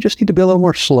maybe we just need to be a little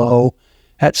more slow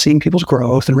at seeing people's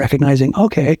growth and recognizing,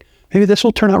 okay, maybe this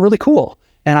will turn out really cool.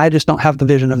 And I just don't have the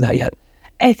vision of that yet.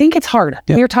 I think it's hard.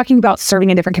 We were talking about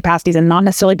serving in different capacities and not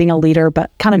necessarily being a leader,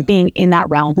 but kind of being in that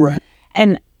realm. Right.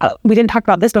 And we didn't talk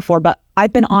about this before, but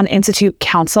I've been on Institute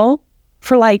Council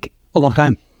for like a long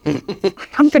time. I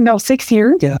don't even know, 6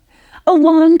 years. Yeah. A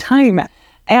long time.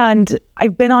 And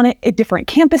I've been on it at different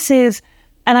campuses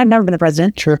and I've never been the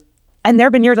president. Sure. And there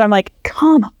have been years I'm like,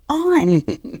 come on.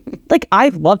 Like,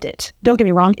 I've loved it. Don't get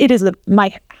me wrong. It is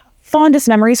my fondest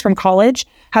memories from college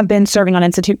have been serving on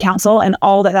Institute Council and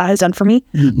all that has done for me.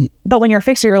 But when you're a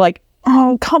fixer, you're like,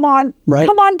 oh, come on. Right.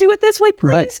 Come on, do it this way, please.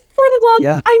 Right. For the love.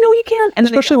 Yeah. I know you can. And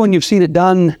especially when you've seen it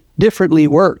done differently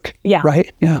work. Yeah.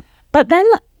 Right? Yeah. But then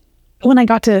when I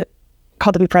got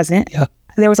called to be president,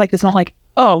 there was like this moment like,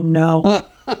 oh no.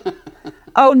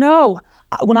 Oh no.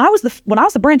 When I was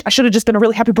the branch, I should have just been a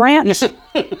really happy branch.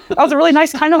 That was a really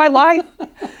nice time of my life.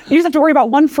 You just have to worry about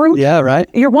one fruit. Yeah, right.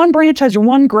 Your one branch has your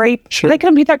one grape. Sure. They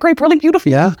could make that grape really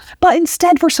beautiful. Yeah. But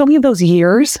instead, for so many of those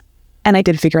years, and I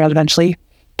did figure it out eventually,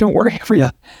 don't worry.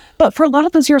 But for a lot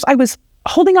of those years, I was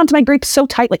holding on to my grapes so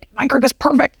tight, like my grape is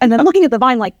perfect. And then looking at the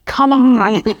vine like, come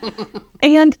on.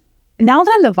 And now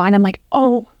that I'm the vine, I'm like,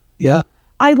 oh. Yeah.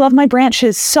 I love my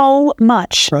branches so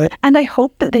much. Right. And I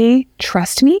hope that they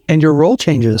trust me. And your role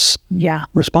changes. Yeah.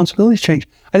 Responsibilities change.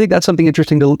 I think that's something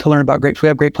interesting to learn about grapes. We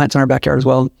have grape plants in our backyard as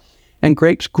well. And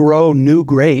grapes grow new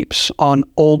grapes on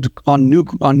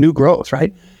new growth,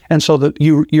 right? And so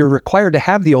you're required to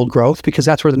have the old growth because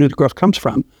that's where the new growth comes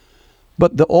from.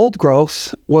 But the old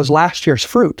growth was last year's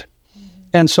fruit.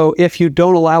 And so if you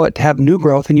don't allow it to have new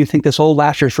growth and you think this old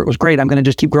last year's fruit was great, I'm going to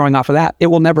just keep growing off of that, it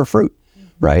will never fruit,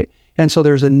 right? And so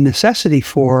there's a necessity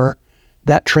for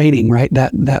that training, right?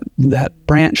 That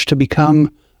branch to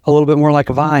become a little bit more like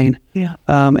a vine. Yeah.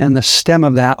 And the stem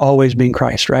of that always being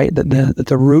Christ, right? That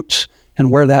the roots and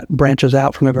where that branches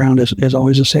out from the ground is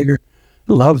always a Savior.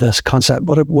 I love this concept.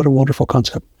 What a wonderful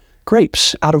concept.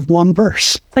 Grapes out of one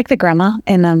verse. Like the grandma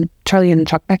in Charlie and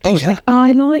Chocolate Factory. Oh, She's like,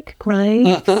 I like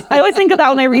grapes. I always think of that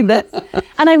when I read this.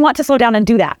 And I want to slow down and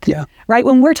do that. Yeah. Right?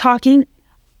 When we're talking,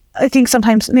 I think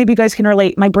sometimes maybe you guys can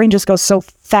relate. My brain just goes so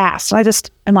fast.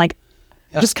 I'm like,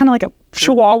 just kind of like a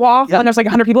chihuahua when there's like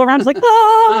 100 people around. It's like,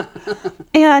 ah.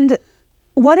 And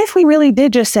what if we really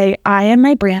did just say, I am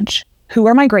my branch. Who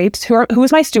are my grapes? Who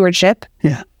is my stewardship?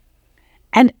 Yeah.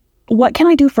 And what can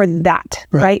I do for that,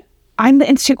 right? I'm the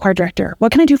Institute choir director.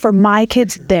 What can I do for my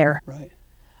kids there? Right.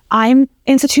 I'm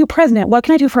Institute president. What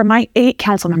can I do for my 8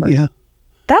 council members? Yeah.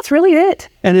 That's really it.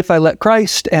 And if I let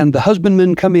Christ and the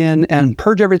husbandmen come in and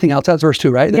purge everything else, that's verse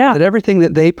 2, right? Yeah. That everything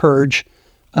that they purge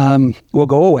will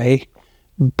go away,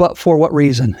 but for what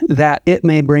reason? That it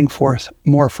may bring forth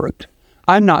more fruit.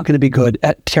 I'm not going to be good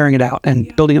at tearing it out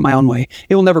and building it my own way.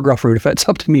 It will never grow fruit if it's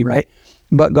up to me, right?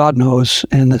 But God knows,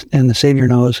 and the Savior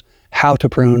knows how to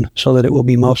prune so that it will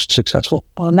be most successful.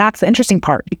 Well, and that's the interesting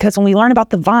part, because when we learn about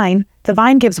the vine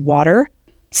gives water,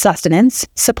 sustenance,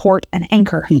 support, and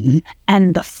anchor.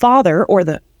 And the father, or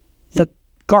the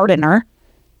gardener,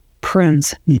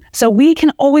 prunes. So we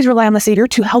can always rely on the Savior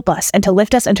to help us and to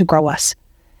lift us and to grow us.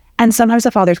 And sometimes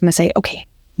the Father's going to say, okay,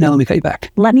 Now let me cut you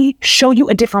back. let me show you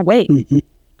a different way.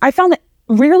 I found that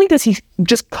rarely does he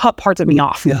just cut parts of me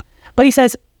off. Yeah. But he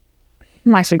says,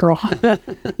 my sweet girl,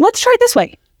 let's try it this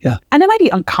way. Yeah. And it might be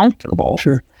uncomfortable.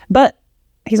 Sure. But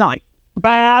he's not like,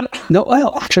 bad. No,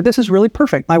 well, actually, this is really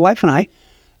perfect. My wife and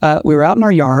I, we were out in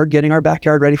our yard, getting our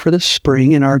backyard ready for the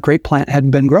spring, and our grape plant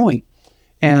had been growing.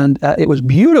 And it was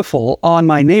beautiful on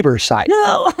my neighbor's side.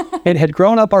 No. It had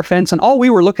grown up our fence, and all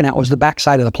we were looking at was the back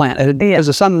side of the plant as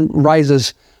the sun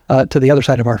rises to the other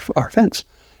side of our fence.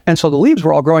 And so the leaves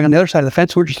were all growing on the other side of the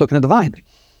fence. We were just looking at the vine.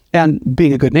 And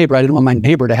being a good neighbor, I didn't want my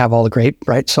neighbor to have all the grape,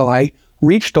 right? So I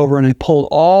reached over and I pulled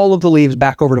all of the leaves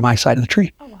back over to my side of the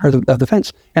tree, or of the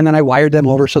fence. And then I wired them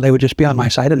over so they would just be on my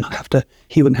side and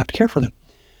he wouldn't have to care for them.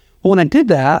 Well, when I did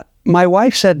that, my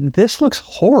wife said, this looks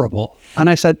horrible. And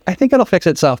I said, I think it'll fix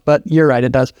itself, but you're right,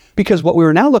 it does. Because what we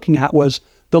were now looking at was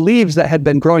the leaves that had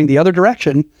been growing the other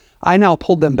direction. I now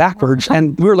pulled them backwards,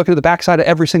 and we were looking at the backside of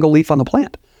every single leaf on the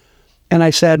plant. And I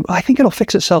said, well, I think it'll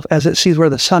fix itself as it sees where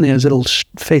the sun is. It'll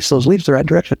face those leaves the right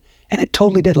direction. And it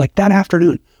totally did. Like that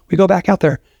afternoon, we go back out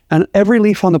there, and every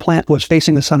leaf on the plant was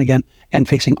facing the sun again and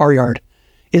facing our yard.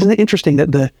 Isn't it interesting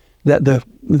that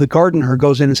the gardener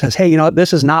goes in and says, hey, you know what?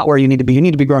 This is not where you need to be. You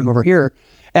need to be growing over here.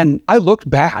 And I looked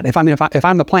bad. If I'm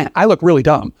the plant, I look really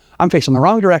dumb. I'm facing the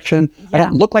wrong direction. I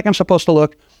don't look like I'm supposed to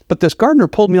look. But this gardener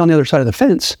pulled me on the other side of the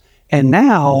fence, and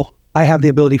now I have the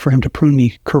ability for him to prune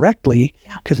me correctly,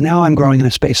 because now I'm growing in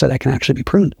a space that I can actually be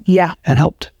pruned and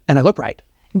helped. And I look right.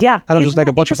 Yeah. I don't just like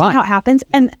a bunch of vine. How it happens.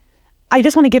 And I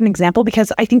just want to give an example,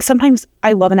 because I think sometimes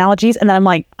I love analogies and then I'm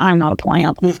like, I'm not a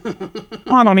plant.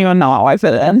 I don't even know how I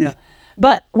fit in. Yeah.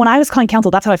 But when I was calling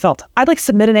counsel, that's how I felt. I'd like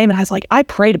submit a name and I was like, I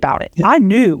prayed about it. I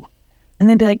knew. And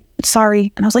then be like,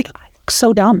 sorry. And I was like, I look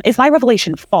so dumb. Is my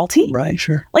revelation faulty? Right,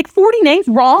 sure. Like 40 names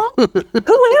wrong? Who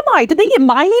am I? Did they get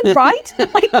my name right?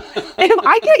 Like, if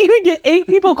I can't even get 8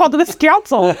 people called to this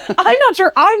council, I'm not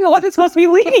sure I'm the one that's supposed to be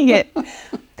leading it.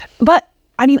 But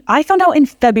I mean, I found out in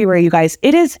February, you guys,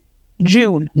 it is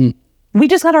June. We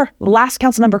just got our last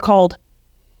council member called,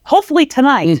 hopefully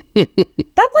tonight.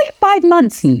 That's like 5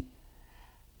 months.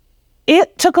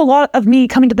 It took a lot of me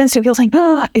coming to the Institute, saying,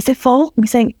 is it full? Me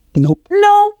saying, Nope.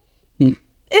 no,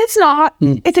 it's not.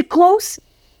 Is it close?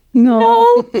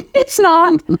 No, it's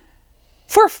not.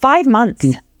 For 5 months.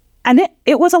 And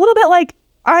it was a little bit like,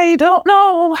 I don't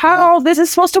know how this is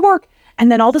supposed to work.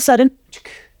 And then all of a sudden,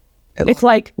 it's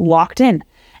like locked in.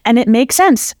 And it makes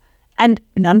sense. And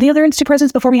none of the other Institute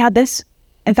presidents before me had this.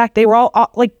 In fact, they were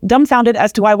all like dumbfounded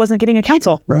as to why I wasn't getting a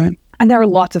council. Right. And there were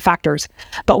lots of factors.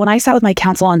 But when I sat with my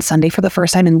council on Sunday for the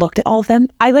first time and looked at all of them,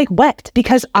 I like wept,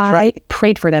 because I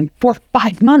prayed for them for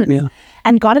 5 months. Yeah.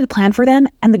 And God had a plan for them.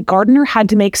 And the gardener had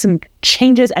to make some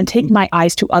changes and take my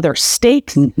eyes to other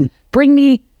states, bring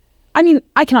me, I mean,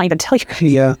 I cannot even tell you.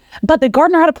 Yeah. But the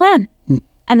gardener had a plan.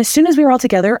 And as soon as we were all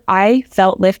together, I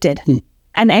felt lifted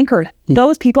and anchored.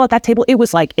 Those people at that table, it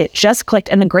was like it just clicked,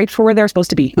 and the grapes were where they were supposed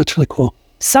to be. That's really cool.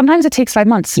 Sometimes it takes 5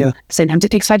 months. Yeah. Sometimes it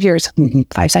takes 5 years,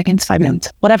 5 seconds, 5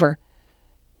 minutes, whatever.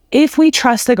 If we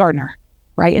trust the gardener,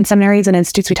 right? In seminaries and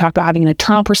institutes, we talk about having an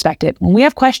eternal perspective. When we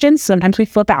have questions, sometimes we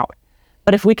flip out.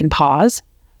 But if we can pause,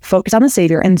 focus on the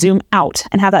Savior, and zoom out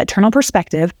and have that eternal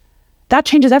perspective, that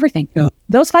changes everything. Yeah.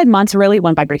 Those 5 months really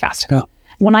went by pretty fast. Yeah.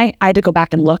 When I had to go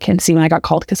back and look and see when I got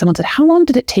called, because someone said, how long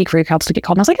did it take for your council to get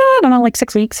called? And I was like, I don't know, like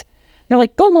 6 weeks. They're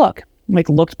like, go look. Like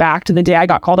looked back to the day I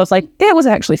got called. I was like, it was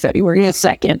actually February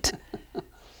 2nd.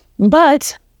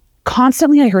 But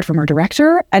constantly I heard from our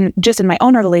director, and just in my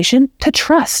own revelation, to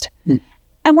trust. And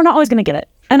we're not always going to get it.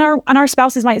 And our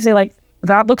spouses might say like,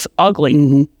 that looks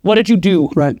ugly. What did you do?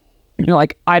 Right. And you're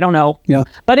like, I don't know. Yeah.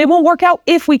 But it will work out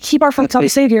if we keep our focus on the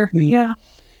Savior. Yeah.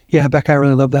 Yeah, Becca, I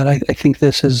really love that. I think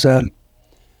this is,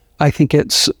 I think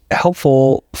it's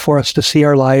helpful for us to see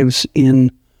our lives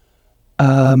in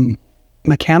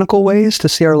mechanical ways, to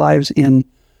see our lives in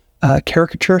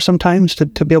caricature sometimes to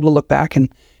be able to look back and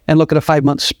look at a 5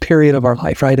 months period of our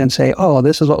life, right? And say, oh,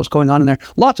 this is what was going on in there.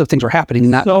 Lots of things were happening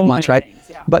in that month, right? Things,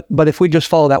 yeah. But if we just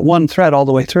follow that one thread all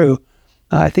the way through,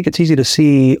 I think it's easy to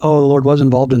see, oh, the Lord was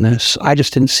involved in this. I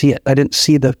just didn't see it. I didn't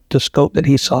see the scope that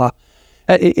he saw.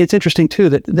 It's interesting, too,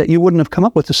 that you wouldn't have come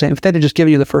up with the same. If they'd have just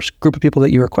given you the first group of people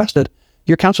that you requested,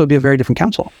 your counsel would be a very different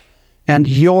counsel. And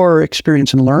your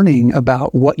experience in learning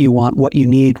about what you want, what you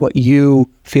need, what you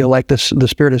feel like the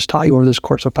Spirit has taught you over this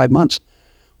course of 5 months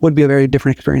would be a very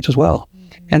different experience as well.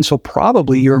 Mm-hmm. And so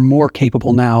probably you're more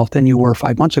capable now than you were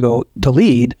 5 months ago to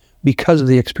lead because of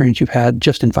the experience you've had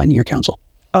just in finding your counsel.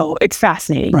 Oh, it's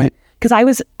fascinating. Right. Because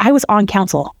I was on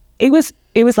council. It was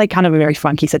like kind of a very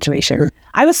funky situation. Sure.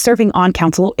 I was serving on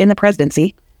council in the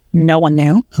presidency. No one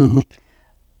knew. Mm-hmm.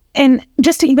 And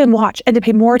just to even watch and to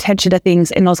pay more attention to things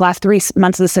in those last 3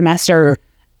 months of the semester,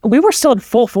 we were still in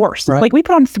full force. Right. Like we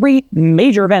put on 3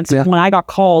 major events when I got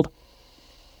called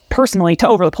personally to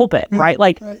over the pulpit, right?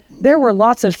 Like there were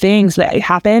lots of things that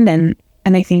happened, and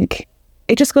I think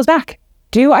it just goes back.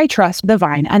 Do I trust the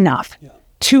vine enough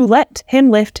to let him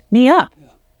lift me up?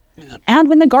 Yeah. And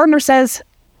when the gardener says,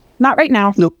 not right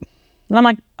now. Nope. And I'm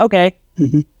like, okay.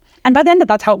 Mm-hmm. And by the end,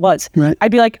 that's how it was. Right.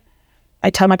 I'd be like, I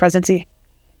tell my presidency,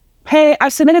 hey,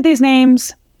 I've submitted these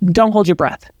names. Don't hold your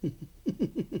breath.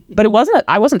 But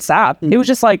I wasn't sad. Mm-hmm. It was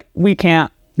just like, we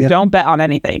can't, don't bet on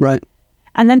anything. Right.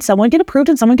 And then someone would get approved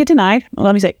and someone would get denied. Well,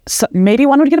 let me say, maybe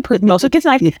one would get approved, most would get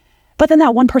denied. But then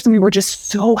that one person we were just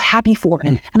so happy for.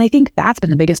 And I think that's been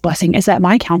the biggest blessing is that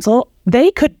my council,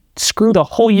 they could screw the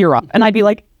whole year up. And I'd be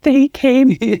like, they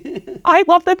came. I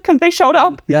love them because they showed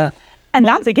up. Yeah. And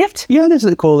that's a gift. Yeah, it is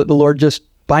cool that the Lord just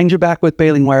binds you back with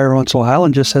baling wire every once in a while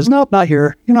and just says, nope, not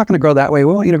here. You're not going to grow that way.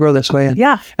 We want you to grow this way.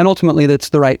 And ultimately it's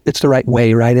the right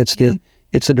way, right? It's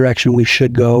the direction we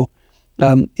should go.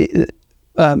 And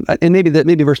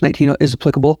maybe verse 19 is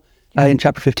applicable in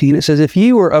chapter 15. It says, if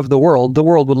you were of the world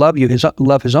would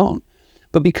love his own.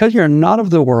 But because you're not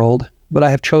of the world, but I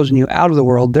have chosen you out of the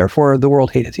world, therefore the world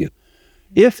hateth you.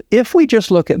 If we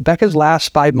just look at Becca's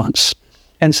last 5 months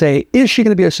and say, is she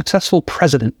going to be a successful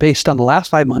president based on the last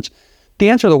 5 months? The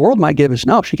answer the world might give is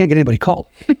no, she can't get anybody called,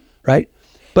 right?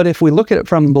 But if we look at it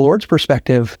from the Lord's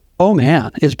perspective, oh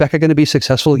man, is Becca going to be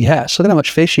successful? Yes. Look at how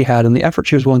much faith she had and the effort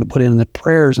she was willing to put in and the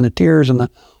prayers and the tears and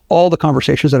all the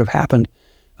conversations that have happened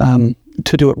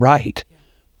to do it right.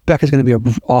 Becca's going to be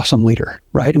an awesome leader,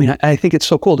 right? I mean, I think it's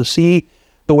so cool to see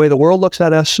the way the world looks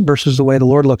at us versus the way the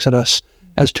Lord looks at us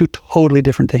as 2 totally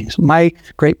different things. My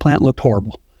grape plant looked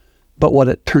horrible, but what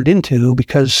it turned into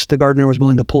because the gardener was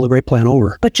willing to pull the grape plant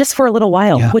over. But just for a little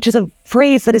while, which is a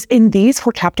phrase that is in these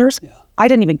 4 chapters. Yeah. I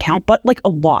didn't even count, but like a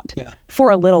lot for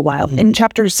a little while. Mm-hmm. In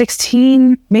chapter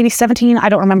 16, maybe 17, I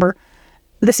don't remember,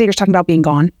 the Savior's talking about being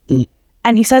gone. Mm.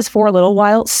 And he says for a little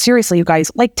while, seriously, you guys,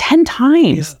 like 10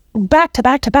 times, back to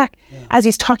back to back. Yeah. As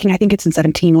he's talking, I think it's in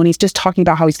 17, when he's just talking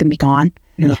about how he's going to be gone.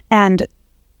 Yeah. And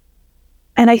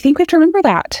I think we have to remember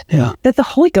that the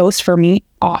Holy Ghost for me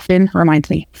often reminds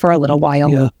me for a little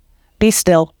while, be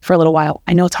still for a little while.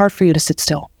 I know it's hard for you to sit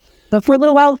still, but for a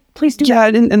little while, please do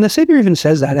that. And the Savior even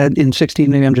says that in 16,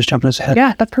 maybe I'm just jumping us ahead.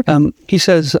 Yeah, that's perfect. He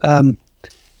says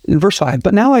in verse 5,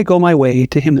 but now I go my way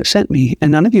to him that sent me,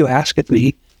 and none of you asketh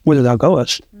me whither thou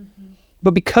goest. Mm-hmm.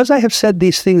 But because I have said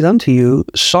these things unto you,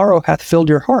 sorrow hath filled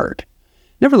your heart.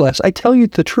 Nevertheless, I tell you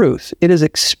the truth, it is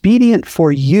expedient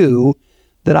for you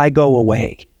that I go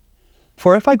away.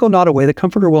 For if I go not away, the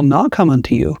Comforter will not come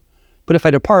unto you. But if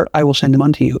I depart, I will send him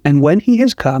unto you. And when he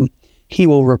is come, he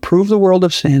will reprove the world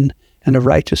of sin, and of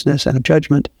righteousness, and of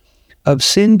judgment. Of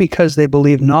sin, because they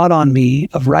believe not on me.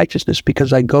 Of righteousness,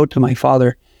 because I go to my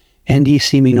Father, and ye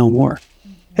see me no more.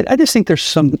 I just think there's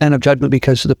some, and of judgment,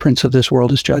 because the prince of this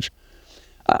world is judged.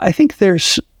 I think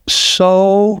there's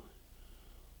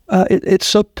it's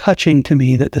so touching to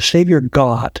me that the Savior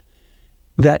got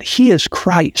that he is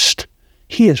Christ.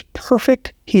 He is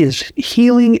perfect. He is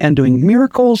healing and doing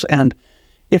miracles. And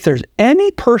if there's any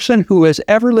person who has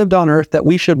ever lived on earth that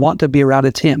we should want to be around,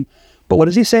 it's him. But what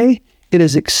does he say? It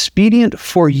is expedient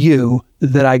for you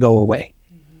that I go away.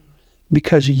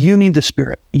 Because you need the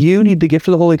Spirit. You need the gift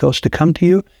of the Holy Ghost to come to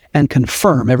you and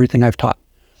confirm everything I've taught.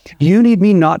 You need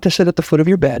me not to sit at the foot of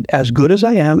your bed, as good as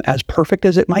I am, as perfect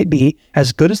as it might be,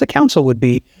 as good as the counsel would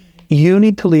be. You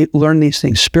need to learn these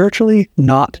things spiritually,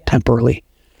 not temporally.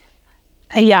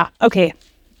 Yeah. Okay.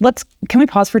 Can we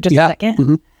pause for just a second?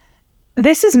 Mm-hmm.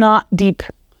 This is not deep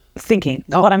thinking,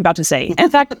 what I'm about to say. In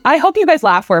fact, I hope you guys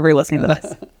laugh wherever you're listening to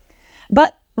this.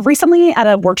 But recently at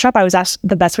a workshop, I was asked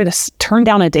the best way to turn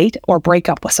down a date or break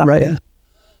up with someone. Right.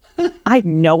 Yeah. I had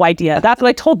no idea. That's what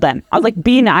I told them. I was like,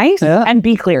 be nice and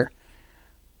be clear.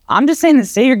 I'm just saying the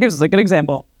Savior gives us a good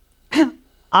example.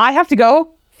 I have to go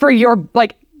for your,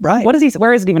 like, Right. What is he?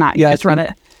 Where is it even at? Yeah, Just run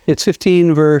it. It's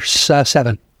 15 verse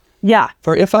 7. Yeah.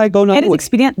 For if I go not It is away.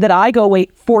 expedient that I go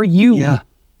wait for you. Yeah.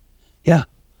 Yeah.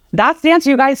 That's the answer,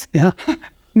 you guys. Yeah.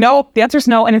 No, the answer is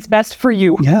no, and it's best for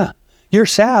you. Yeah. You're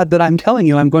sad that I'm telling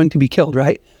you I'm going to be killed,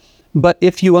 right? But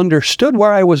if you understood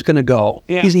where I was going to go,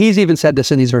 he's even said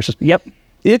this in these verses. Yep.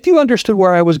 If you understood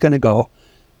where I was going to go,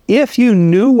 if you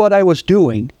knew what I was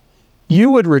doing, you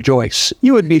would rejoice.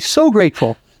 You would be so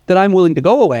grateful that I'm willing to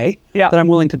go away, that I'm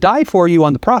willing to die for you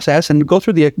on the process and go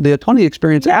through the atoning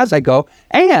experience as I go,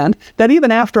 and that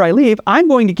even after I leave, I'm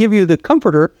going to give you the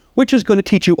Comforter, which is going to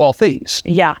teach you all things.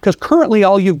 Yeah. Because currently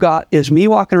all you've got is me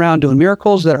walking around doing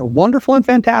miracles that are wonderful and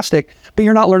fantastic, but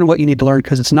you're not learning what you need to learn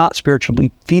because it's not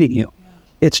spiritually feeding you.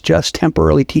 It's just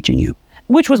temporarily teaching you.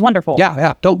 Which was wonderful.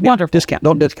 Yeah. Don't discount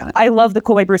it. I love the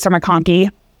quote by Bruce R. McConkie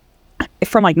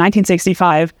from like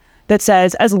 1965 that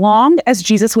says, as long as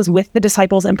Jesus was with the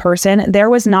disciples in person, there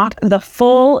was not the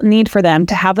full need for them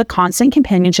to have the constant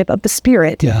companionship of the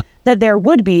Spirit that there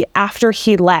would be after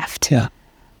he left. Yeah.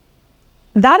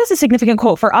 That is a significant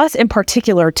quote for us in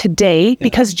particular today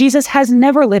because Jesus has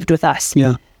never lived with us.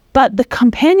 Yeah. But the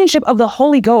companionship of the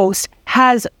Holy Ghost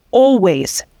has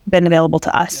always been available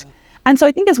to us. Yeah. And so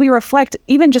I think as we reflect,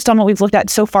 even just on what we've looked at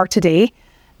so far today,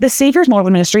 the Savior's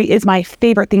mortal ministry is my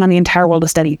favorite thing on the entire world to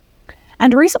study.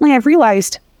 And recently I've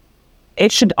realized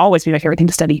it should always be my favorite thing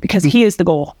to study because he is the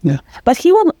goal. Yeah. But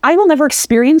I will never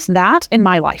experience that in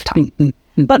my lifetime.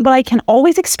 But what I can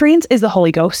always experience is the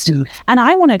Holy Ghost. And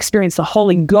I want to experience the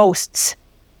Holy Ghost's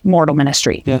mortal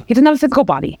ministry. Yeah. He doesn't have a physical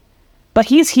body, but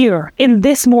he's here in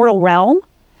this mortal realm.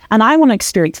 And I want to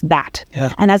experience that.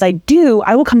 Yeah. And as I do,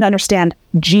 I will come to understand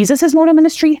Jesus' mortal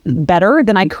ministry better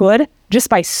than I could just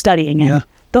by studying it. Yeah.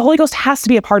 The Holy Ghost has to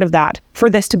be a part of that for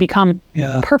this to become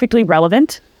perfectly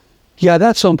relevant. Yeah,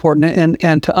 that's so important.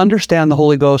 And to understand the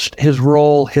Holy Ghost, his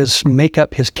role, his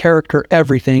makeup, his character,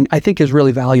 everything, I think is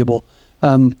really valuable.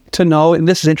 To know, and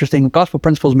this is interesting, Gospel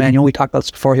Principles Manual, we talked about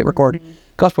this before I hit record.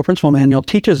 Gospel Principle Manual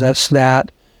teaches us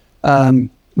that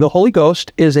the Holy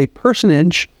Ghost is a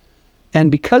personage, and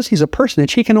because he's a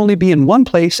personage, he can only be in one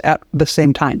place at the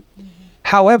same time.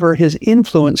 However, his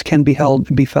influence can be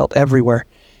felt everywhere.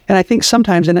 And I think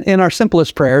sometimes in our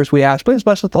simplest prayers, we ask, please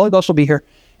bless us, the Holy Ghost will be here.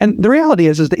 And the reality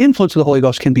is the influence of the Holy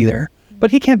Ghost can be there, but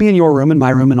he can't be in your room and my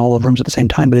room and all the rooms at the same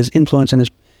time, but his influence and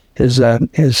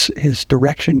his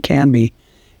direction can be.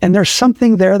 And there's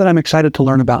something there that I'm excited to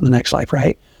learn about in the next life,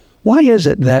 right? Why is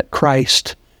it that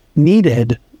Christ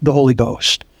needed the Holy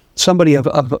Ghost? Somebody of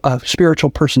spiritual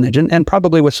personage, and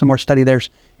probably with some more study, there's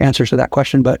answers to that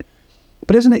question. But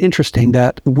isn't it interesting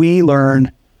that we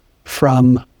learn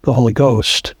from the Holy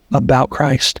Ghost about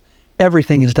Christ?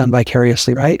 Everything is done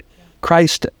vicariously, right?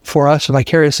 Christ for us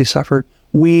vicariously suffered.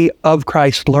 We of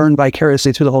Christ learn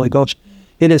vicariously through the Holy Ghost.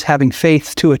 It is having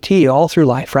faith to a T all through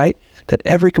life, right? That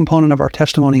every component of our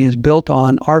testimony is built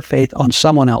on our faith on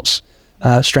someone else,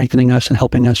 strengthening us and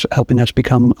helping us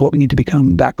become what we need to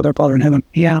become back with our Father in heaven.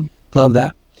 Yeah. Love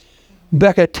that.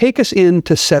 Becca, take us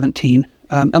into 17.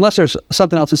 Unless there's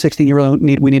something else in 16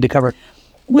 we need to cover.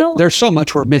 Well, there's so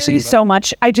much we're missing. There's so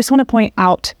much. I just want to point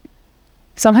out,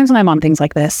 sometimes when I'm on things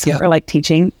like this or like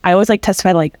teaching, I always like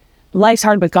testify like, life's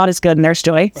hard, but God is good and there's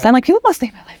joy. Right. So I'm like, people must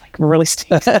think my life like really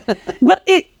stinks. But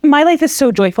my life is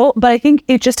so joyful, but I think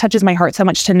it just touches my heart so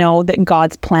much to know that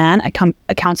God's plan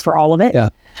accounts for all of it. Yeah.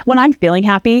 When I'm feeling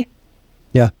happy,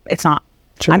 it's not.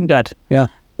 Sure. I'm good. Yeah.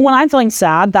 When I'm feeling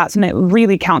sad, that's when it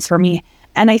really counts for me.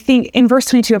 And I think in verse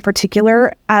 22 in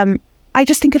particular, I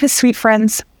just think of his sweet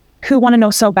friends who want to know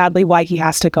so badly why he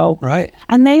has to go. Right.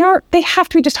 And they have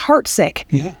to be just heartsick.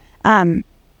 Yeah.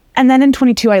 And then in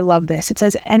 22, I love this. It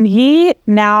says, and ye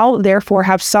now therefore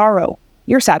have sorrow.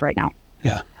 You're sad right now.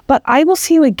 Yeah. But I will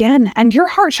see you again, and your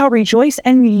heart shall rejoice,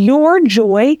 and your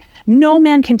joy no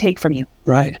man can take from you.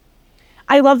 Right.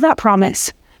 I love that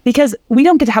promise because we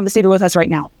don't get to have the Savior with us right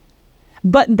now.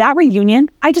 But that reunion,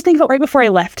 I just think of it right before I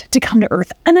left to come to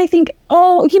earth. And I think,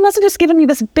 oh, he must have just given me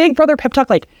this big brother pep talk,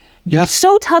 like, you're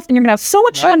so tough and you're going to have so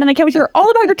much fun. And I can't wait to hear all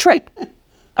about your trip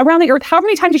around the earth. How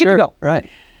many times you get to go? Right.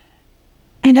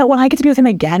 And when I get to be with him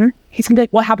again, he's going to be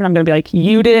like, what happened? I'm going to be like,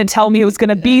 you didn't tell me it was going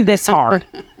to be this hard.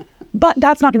 But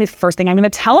that's not going to be the first thing I'm going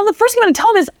to tell him. The first thing I'm going to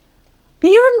tell him is,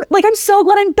 I'm so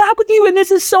glad I'm back with you. And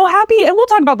this is so happy. And we'll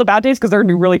talk about the bad days because they're going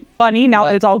to be really funny now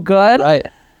that it's all good. Right.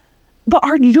 But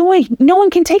our joy, no one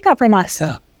can take that from us.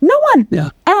 Yeah. No one. Yeah.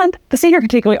 And the Savior can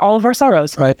take away all of our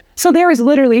sorrows. Right. So there is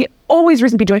literally always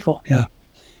reason to be joyful. Yeah.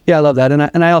 Yeah, I love that.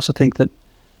 And I also think that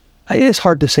it is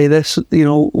hard to say this. You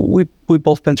know, we've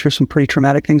both been through some pretty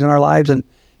traumatic things in our lives, and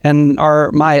And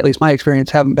at least my experience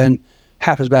haven't been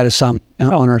half as bad as some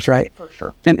on earth, right? For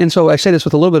sure. And so I say this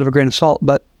with a little bit of a grain of salt,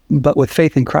 but with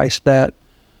faith in Christ, that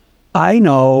I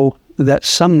know that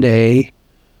someday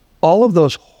all of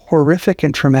those horrific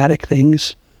and traumatic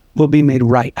things will be made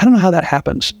right. I don't know how that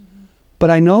happens, but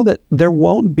I know that there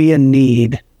won't be a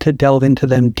need to delve into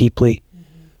them deeply.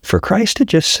 For Christ to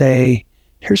just say,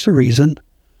 here's the reason,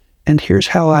 and here's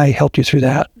how I helped you through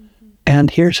that, and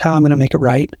here's how I'm going to make it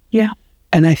right. Yeah.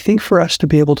 And I think for us to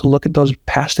be able to look at those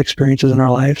past experiences in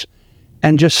our lives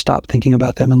and just stop thinking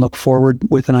about them and look forward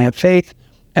with an eye of faith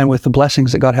and with the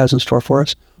blessings that God has in store for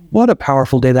us, what a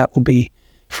powerful day that will be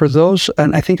for those.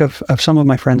 And I think of some of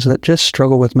my friends that just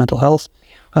struggle with mental health,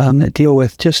 that deal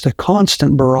with just a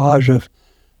constant barrage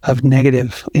of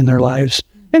negative in their lives.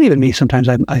 And even me, sometimes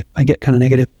I get kind of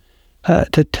negative,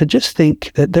 to just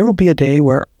think that there will be a day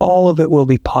where all of it will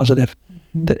be positive,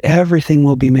 that everything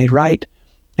will be made right.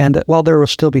 And that while there will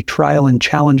still be trial and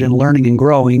challenge and learning and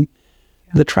growing,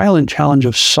 the trial and challenge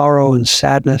of sorrow and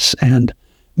sadness and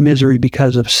misery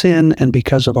because of sin and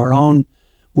because of our own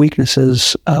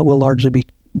weaknesses will largely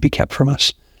be kept from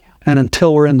us. And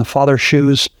until we're in the Father's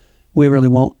shoes, we really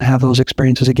won't have those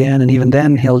experiences again. And even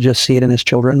then, he'll just see it in his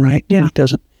children, right? Yeah.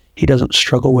 He doesn't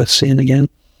struggle with sin again.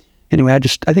 Anyway,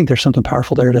 I think there's something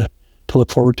powerful there to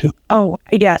look forward to. Oh,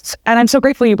 yes. And I'm so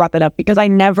grateful you brought that up, because I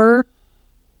never,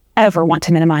 ever want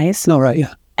to minimize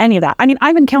any of that. I mean,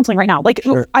 I'm in counseling right now. Like,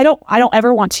 sure. I don't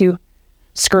ever want to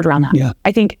skirt around that. Yeah.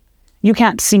 I think you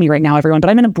can't see me right now, everyone, but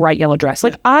I'm in a bright yellow dress.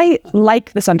 Like, I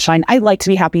like the sunshine. I like to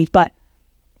be happy, but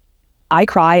I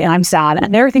cry and I'm sad,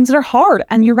 and there are things that are hard.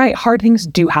 And you're right, hard things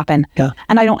do happen. Yeah.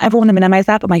 And I don't ever want to minimize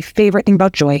that. But my favorite thing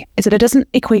about joy is that it doesn't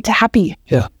equate to happy.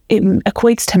 Yeah. It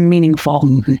equates to meaningful.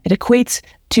 Mm-hmm. It equates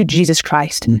to Jesus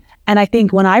Christ. Mm-hmm. And I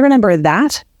think when I remember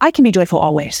that, I can be joyful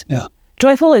always. Yeah.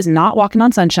 Joyful is not walking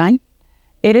on sunshine.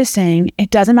 It is saying it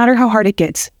doesn't matter how hard it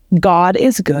gets. God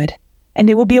is good, and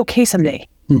it will be okay someday.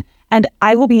 And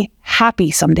I will be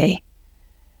happy someday.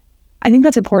 I think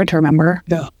that's important to remember,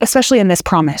 especially in this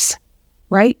promise,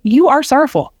 right? You are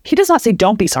sorrowful. He does not say,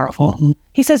 don't be sorrowful. Mm-hmm.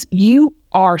 He says, you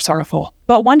are sorrowful,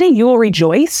 but one day you will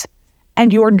rejoice,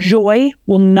 and your joy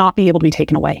will not be able to be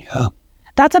taken away. Yeah.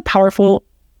 That's a powerful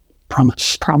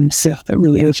promise. Yeah, it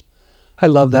really is. I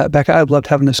love that, Becca. I've loved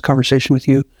having this conversation with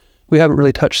you. We haven't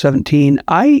really touched 17.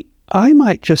 I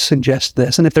might just suggest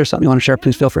this, and if there's something you want to share,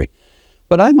 please feel free.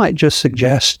 But I might just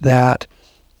suggest that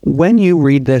when you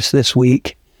read this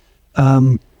week,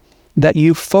 that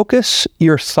you focus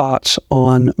your thoughts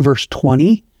on verse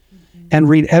 20 and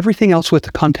read everything else with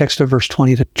the context of verse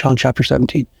 20 to John chapter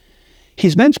 17.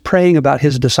 He's been praying about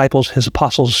his disciples, his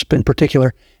apostles in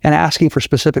particular, and asking for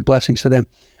specific blessings to them.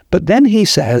 But then he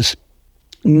says,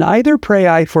 neither pray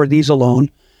I for these alone,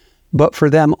 but for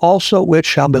them also which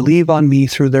shall believe on me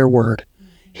through their word.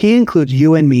 He includes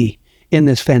you and me in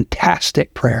this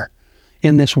fantastic prayer,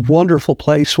 in this wonderful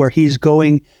place where he's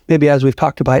going, maybe as we've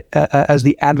talked about, as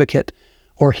the advocate,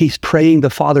 or he's praying the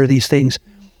Father these things,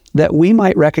 that we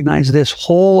might recognize this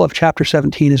whole of chapter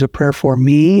 17 is a prayer for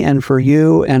me and for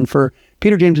you and for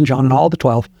Peter, James, and John and all the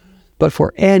 12, but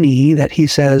for any that he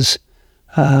says,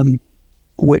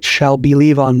 which shall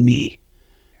believe on me,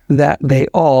 that they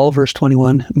all, verse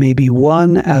 21, may be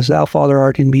one as thou, Father,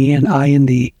 art in me and I in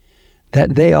thee,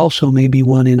 that they also may be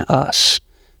one in us,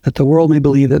 that the world may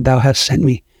believe that thou hast sent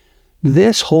me.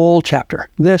 This whole chapter,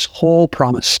 this whole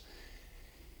promise,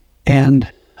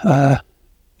 and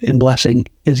in blessing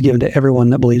is given to everyone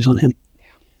that believes on him,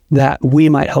 that we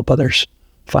might help others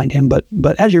find him. But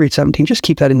as you read 17, just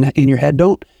keep that in your head.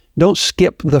 Don't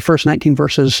skip the first 19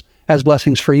 verses as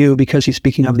blessings for you because he's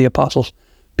speaking of the apostles,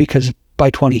 because by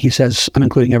 20 he says, I'm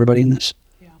including everybody in this.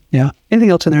 Yeah. Anything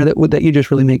else in there that you just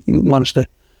really want us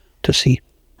to see?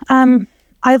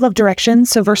 I love direction.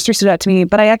 So verse 3 stood out to me,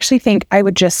 but I actually think I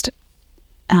would just,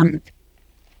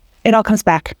 it all comes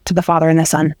back to the Father and the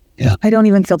Son. Yeah. I don't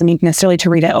even feel the need necessarily to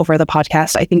read it over the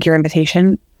podcast. I think your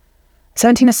invitation,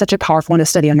 17 is such a powerful one to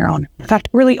study on your own. In fact,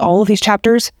 really all of these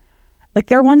chapters, like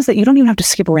they're ones that you don't even have to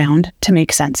skip around to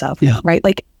make sense of, right?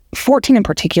 Like 14 in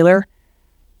particular,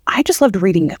 I just loved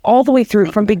reading it all the way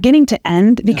through from beginning to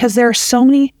end because there are so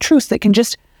many truths that can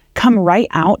just come right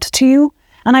out to you.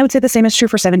 And I would say the same is true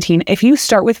for 17. If you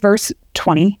start with verse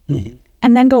 20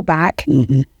 and then go back,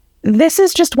 this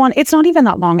is just one, it's not even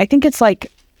that long. I think it's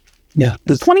like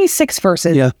 26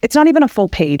 verses. Yeah. It's not even a full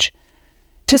page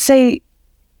to say,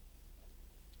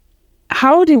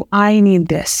 how do I need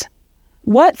this?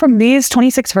 What from these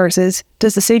 26 verses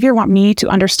does the Savior want me to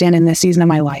understand in this season of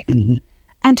my life?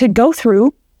 And to go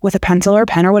through with a pencil or a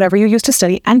pen or whatever you use to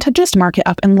study and to just mark it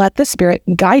up and let the Spirit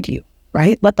guide you,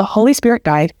 right? Let the Holy Spirit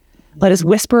guide Let his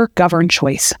whisper govern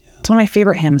choice. It's one of my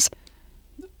favorite hymns.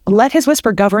 Let his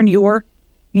whisper govern your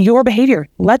behavior.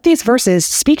 Let these verses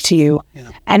speak to you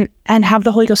and have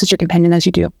the Holy Ghost as your companion as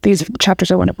you do. These chapters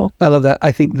are wonderful. I love that.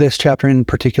 I think this chapter in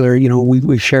particular,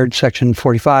 we shared section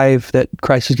 45 that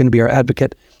Christ is going to be our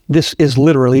advocate. This is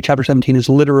literally, chapter 17 is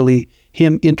literally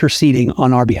him interceding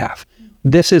on our behalf.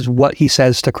 This is what he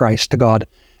says to Christ, to God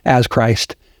as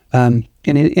Christ. And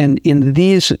in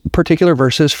these particular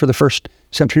verses for the first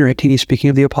 17 or 18, he's speaking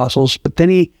of the apostles, but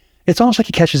then it's almost like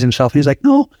he catches himself and he's like,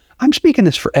 no, I'm speaking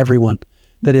this for everyone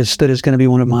that is going to be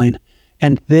one of mine.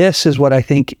 And this is what I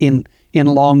think in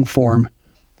long form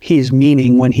he's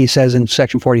meaning when he says in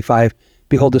section 45,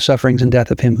 behold the sufferings and death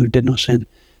of him who did no sin.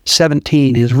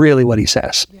 17 is really what he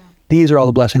says. Yeah. These are all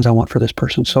the blessings I want for this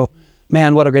person. So,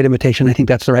 man, what a great invitation. I think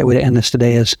that's the right way to end this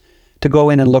today, is to go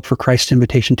in and look for Christ's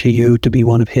invitation to you to be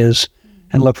one of his,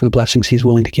 and look for the blessings he's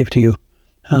willing to give to you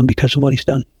because of what he's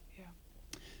done. Yeah.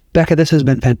 Becca, this has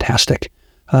been fantastic.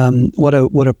 What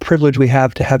a privilege we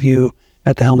have to have you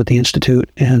at the helm at the Institute,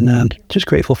 and just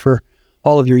grateful for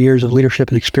all of your years of leadership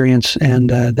and experience,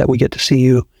 and that we get to see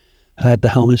you at the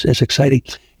helm is exciting.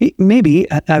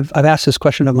 Maybe, I've asked this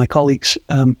question of my colleagues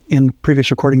in previous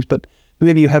recordings, but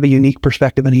maybe you have a unique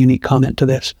perspective and a unique comment to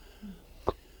this.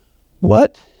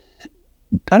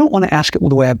 I don't want to ask it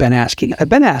the way I've been asking. I've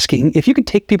been asking if you could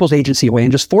take people's agency away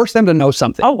and just force them to know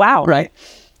something. Oh, wow. Right?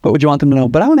 What would you want them to know?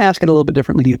 But I want to ask it a little bit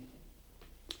differently to you.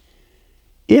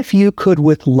 If you could,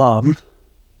 with love,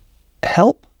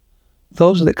 help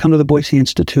those that come to the Boise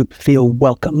Institute feel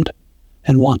welcomed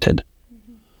and wanted,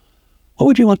 what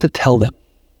would you want to tell them?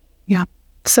 Yeah.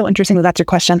 So interesting that that's your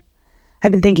question.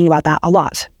 I've been thinking about that a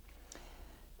lot.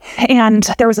 And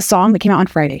there was a song that came out on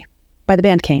Friday by the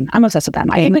band Cain. I'm obsessed with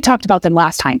them. I think we talked about them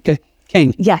last time. Okay.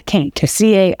 Cain. Yeah, Cain.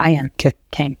 C-A-I-N. Okay.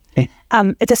 Cain. Okay.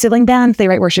 It's a sibling band. They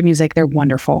write worship music. They're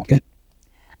wonderful. Okay.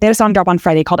 They had a song drop on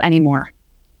Friday called Anymore.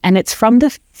 And it's from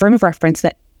the frame of reference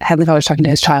that Heavenly Father's talking to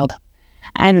his child.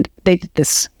 And they did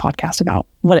this podcast about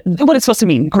what it's supposed to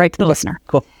mean, right, to the listener.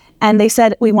 Cool. And they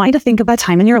said, we want you to think of a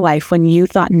time in your life when you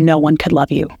thought no one could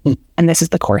love you. And this is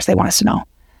the chorus they want us to know.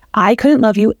 I couldn't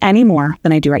love you any more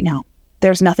than I do right now.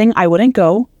 There's nothing I wouldn't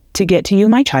go to get to you,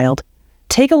 my child.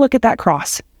 Take a look at that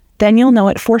cross. Then you'll know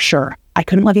it for sure. I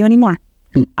couldn't love you anymore.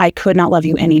 I could not love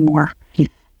you anymore.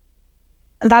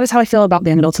 That is how I feel about the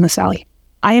young adults in this valley.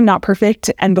 I am not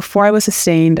perfect. And before I was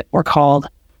sustained or called,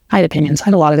 I had opinions. I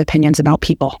had a lot of opinions about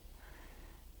people.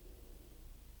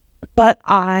 But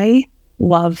I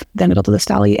love the young adults of this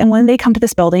valley. And when they come to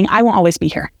this building, I won't always be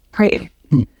here, right?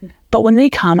 But when they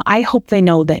come, I hope they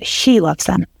know that he loves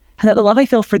them. And that the love I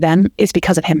feel for them is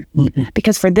because of him.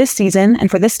 Because for this season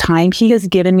and for this time, he has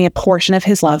given me a portion of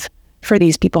his love for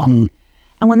these people. And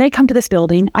when they come to this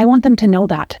building, I want them to know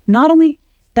that. Not only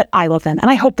that I love them,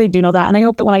 and I hope they do know that, and I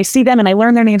hope that when I see them and I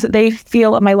learn their names, that they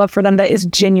feel my love for them that is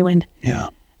genuine. Yeah.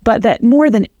 But that more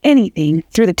than anything,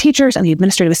 through the teachers and the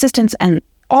administrative assistants and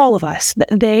all of us, that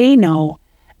they know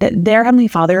that their Heavenly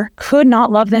Father could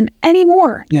not love them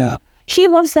anymore. Yeah. He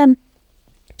loves them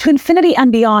to infinity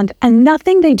and beyond, and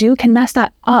nothing they do can mess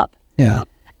that up. Yeah.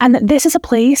 And that this is a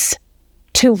place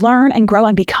to learn and grow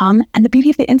and become. And the beauty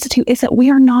of the Institute is that we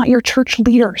are not your church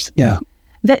leaders. Yeah.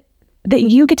 That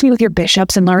you get to meet with your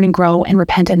bishops and learn and grow and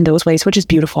repent in those ways, which is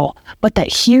beautiful. But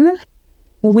that here,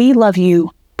 we love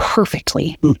you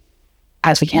perfectly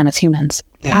as we can as humans,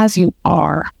 as you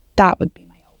are. That would be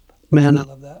my hope. Man, I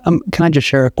love that. Can I just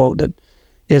share a quote that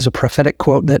is a prophetic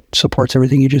quote that supports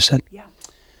everything you just said? Yeah.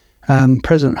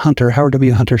 President Hunter, Howard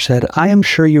W. Hunter said, I am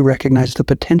sure you recognize the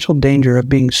potential danger of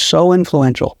being so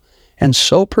influential and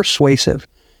so persuasive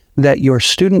that your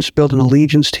students build an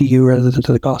allegiance to you rather than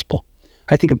to the gospel.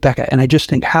 I think of Becca, and I just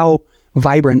think how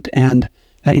vibrant and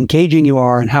engaging you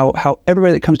are, and how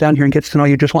everybody that comes down here and gets to know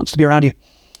you just wants to be around you.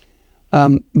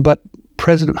 But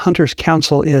President Hunter's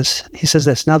counsel is, he says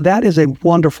this, now that is a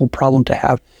wonderful problem to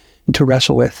have and to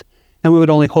wrestle with. And we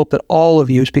would only hope that all of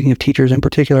you, speaking of teachers in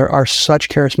particular, are such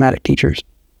charismatic teachers.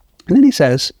 And then he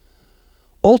says,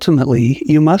 ultimately,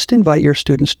 you must invite your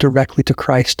students directly to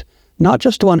Christ, not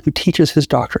just one who teaches his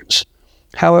doctrines.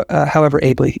 However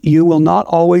ably, you will not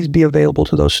always be available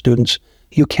to those students.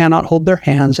 You cannot hold their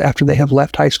hands after they have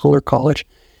left high school or college,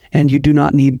 and you do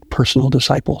not need personal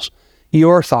disciples.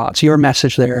 Your thoughts, your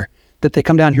message there, that they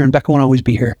come down here and Becca won't always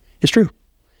be here, is true.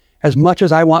 As much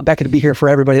as I want Becca to be here for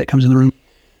everybody that comes in the room,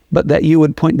 but that you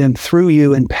would point them through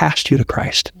you and past you to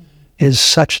Christ is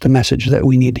such the message that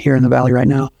we need here in the Valley right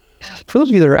now. For those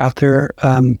of you that are out there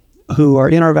who are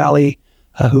in our Valley,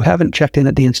 who haven't checked in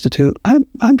at the Institute,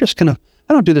 I'm just going to,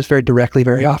 I don't do this very directly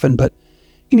very often, but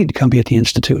you need to come be at the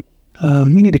Institute. You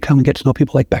need to come and get to know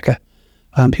people like Becca.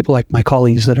 people like my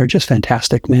colleagues that are just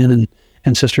fantastic men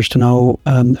and sisters to know,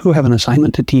 who have an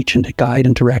assignment to teach and to guide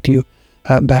and direct you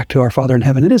back to our Father in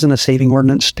heaven. It isn't a saving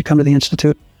ordinance to come to the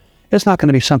Institute. It's not going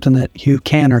to be something that you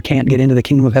can or can't get into the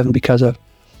kingdom of heaven because of.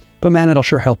 But man, it'll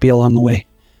sure help you along the way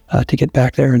to get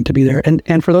back there and to be there.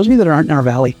 And for those of you that aren't in our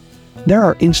valley, there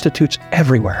are institutes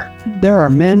everywhere. There are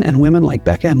men and women like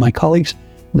Becca and my colleagues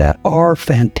that are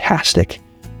fantastic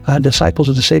disciples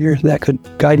of the Savior that could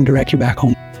guide and direct you back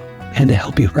home and to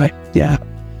help you, right? Yeah.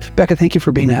 Becca, thank you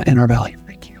for being in our valley.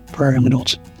 Thank you. For our young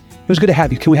adults. It was good to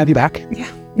have you. Can we have you back?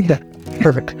 Yeah. Yeah.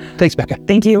 Perfect. Thanks, Becca.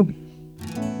 Thank you.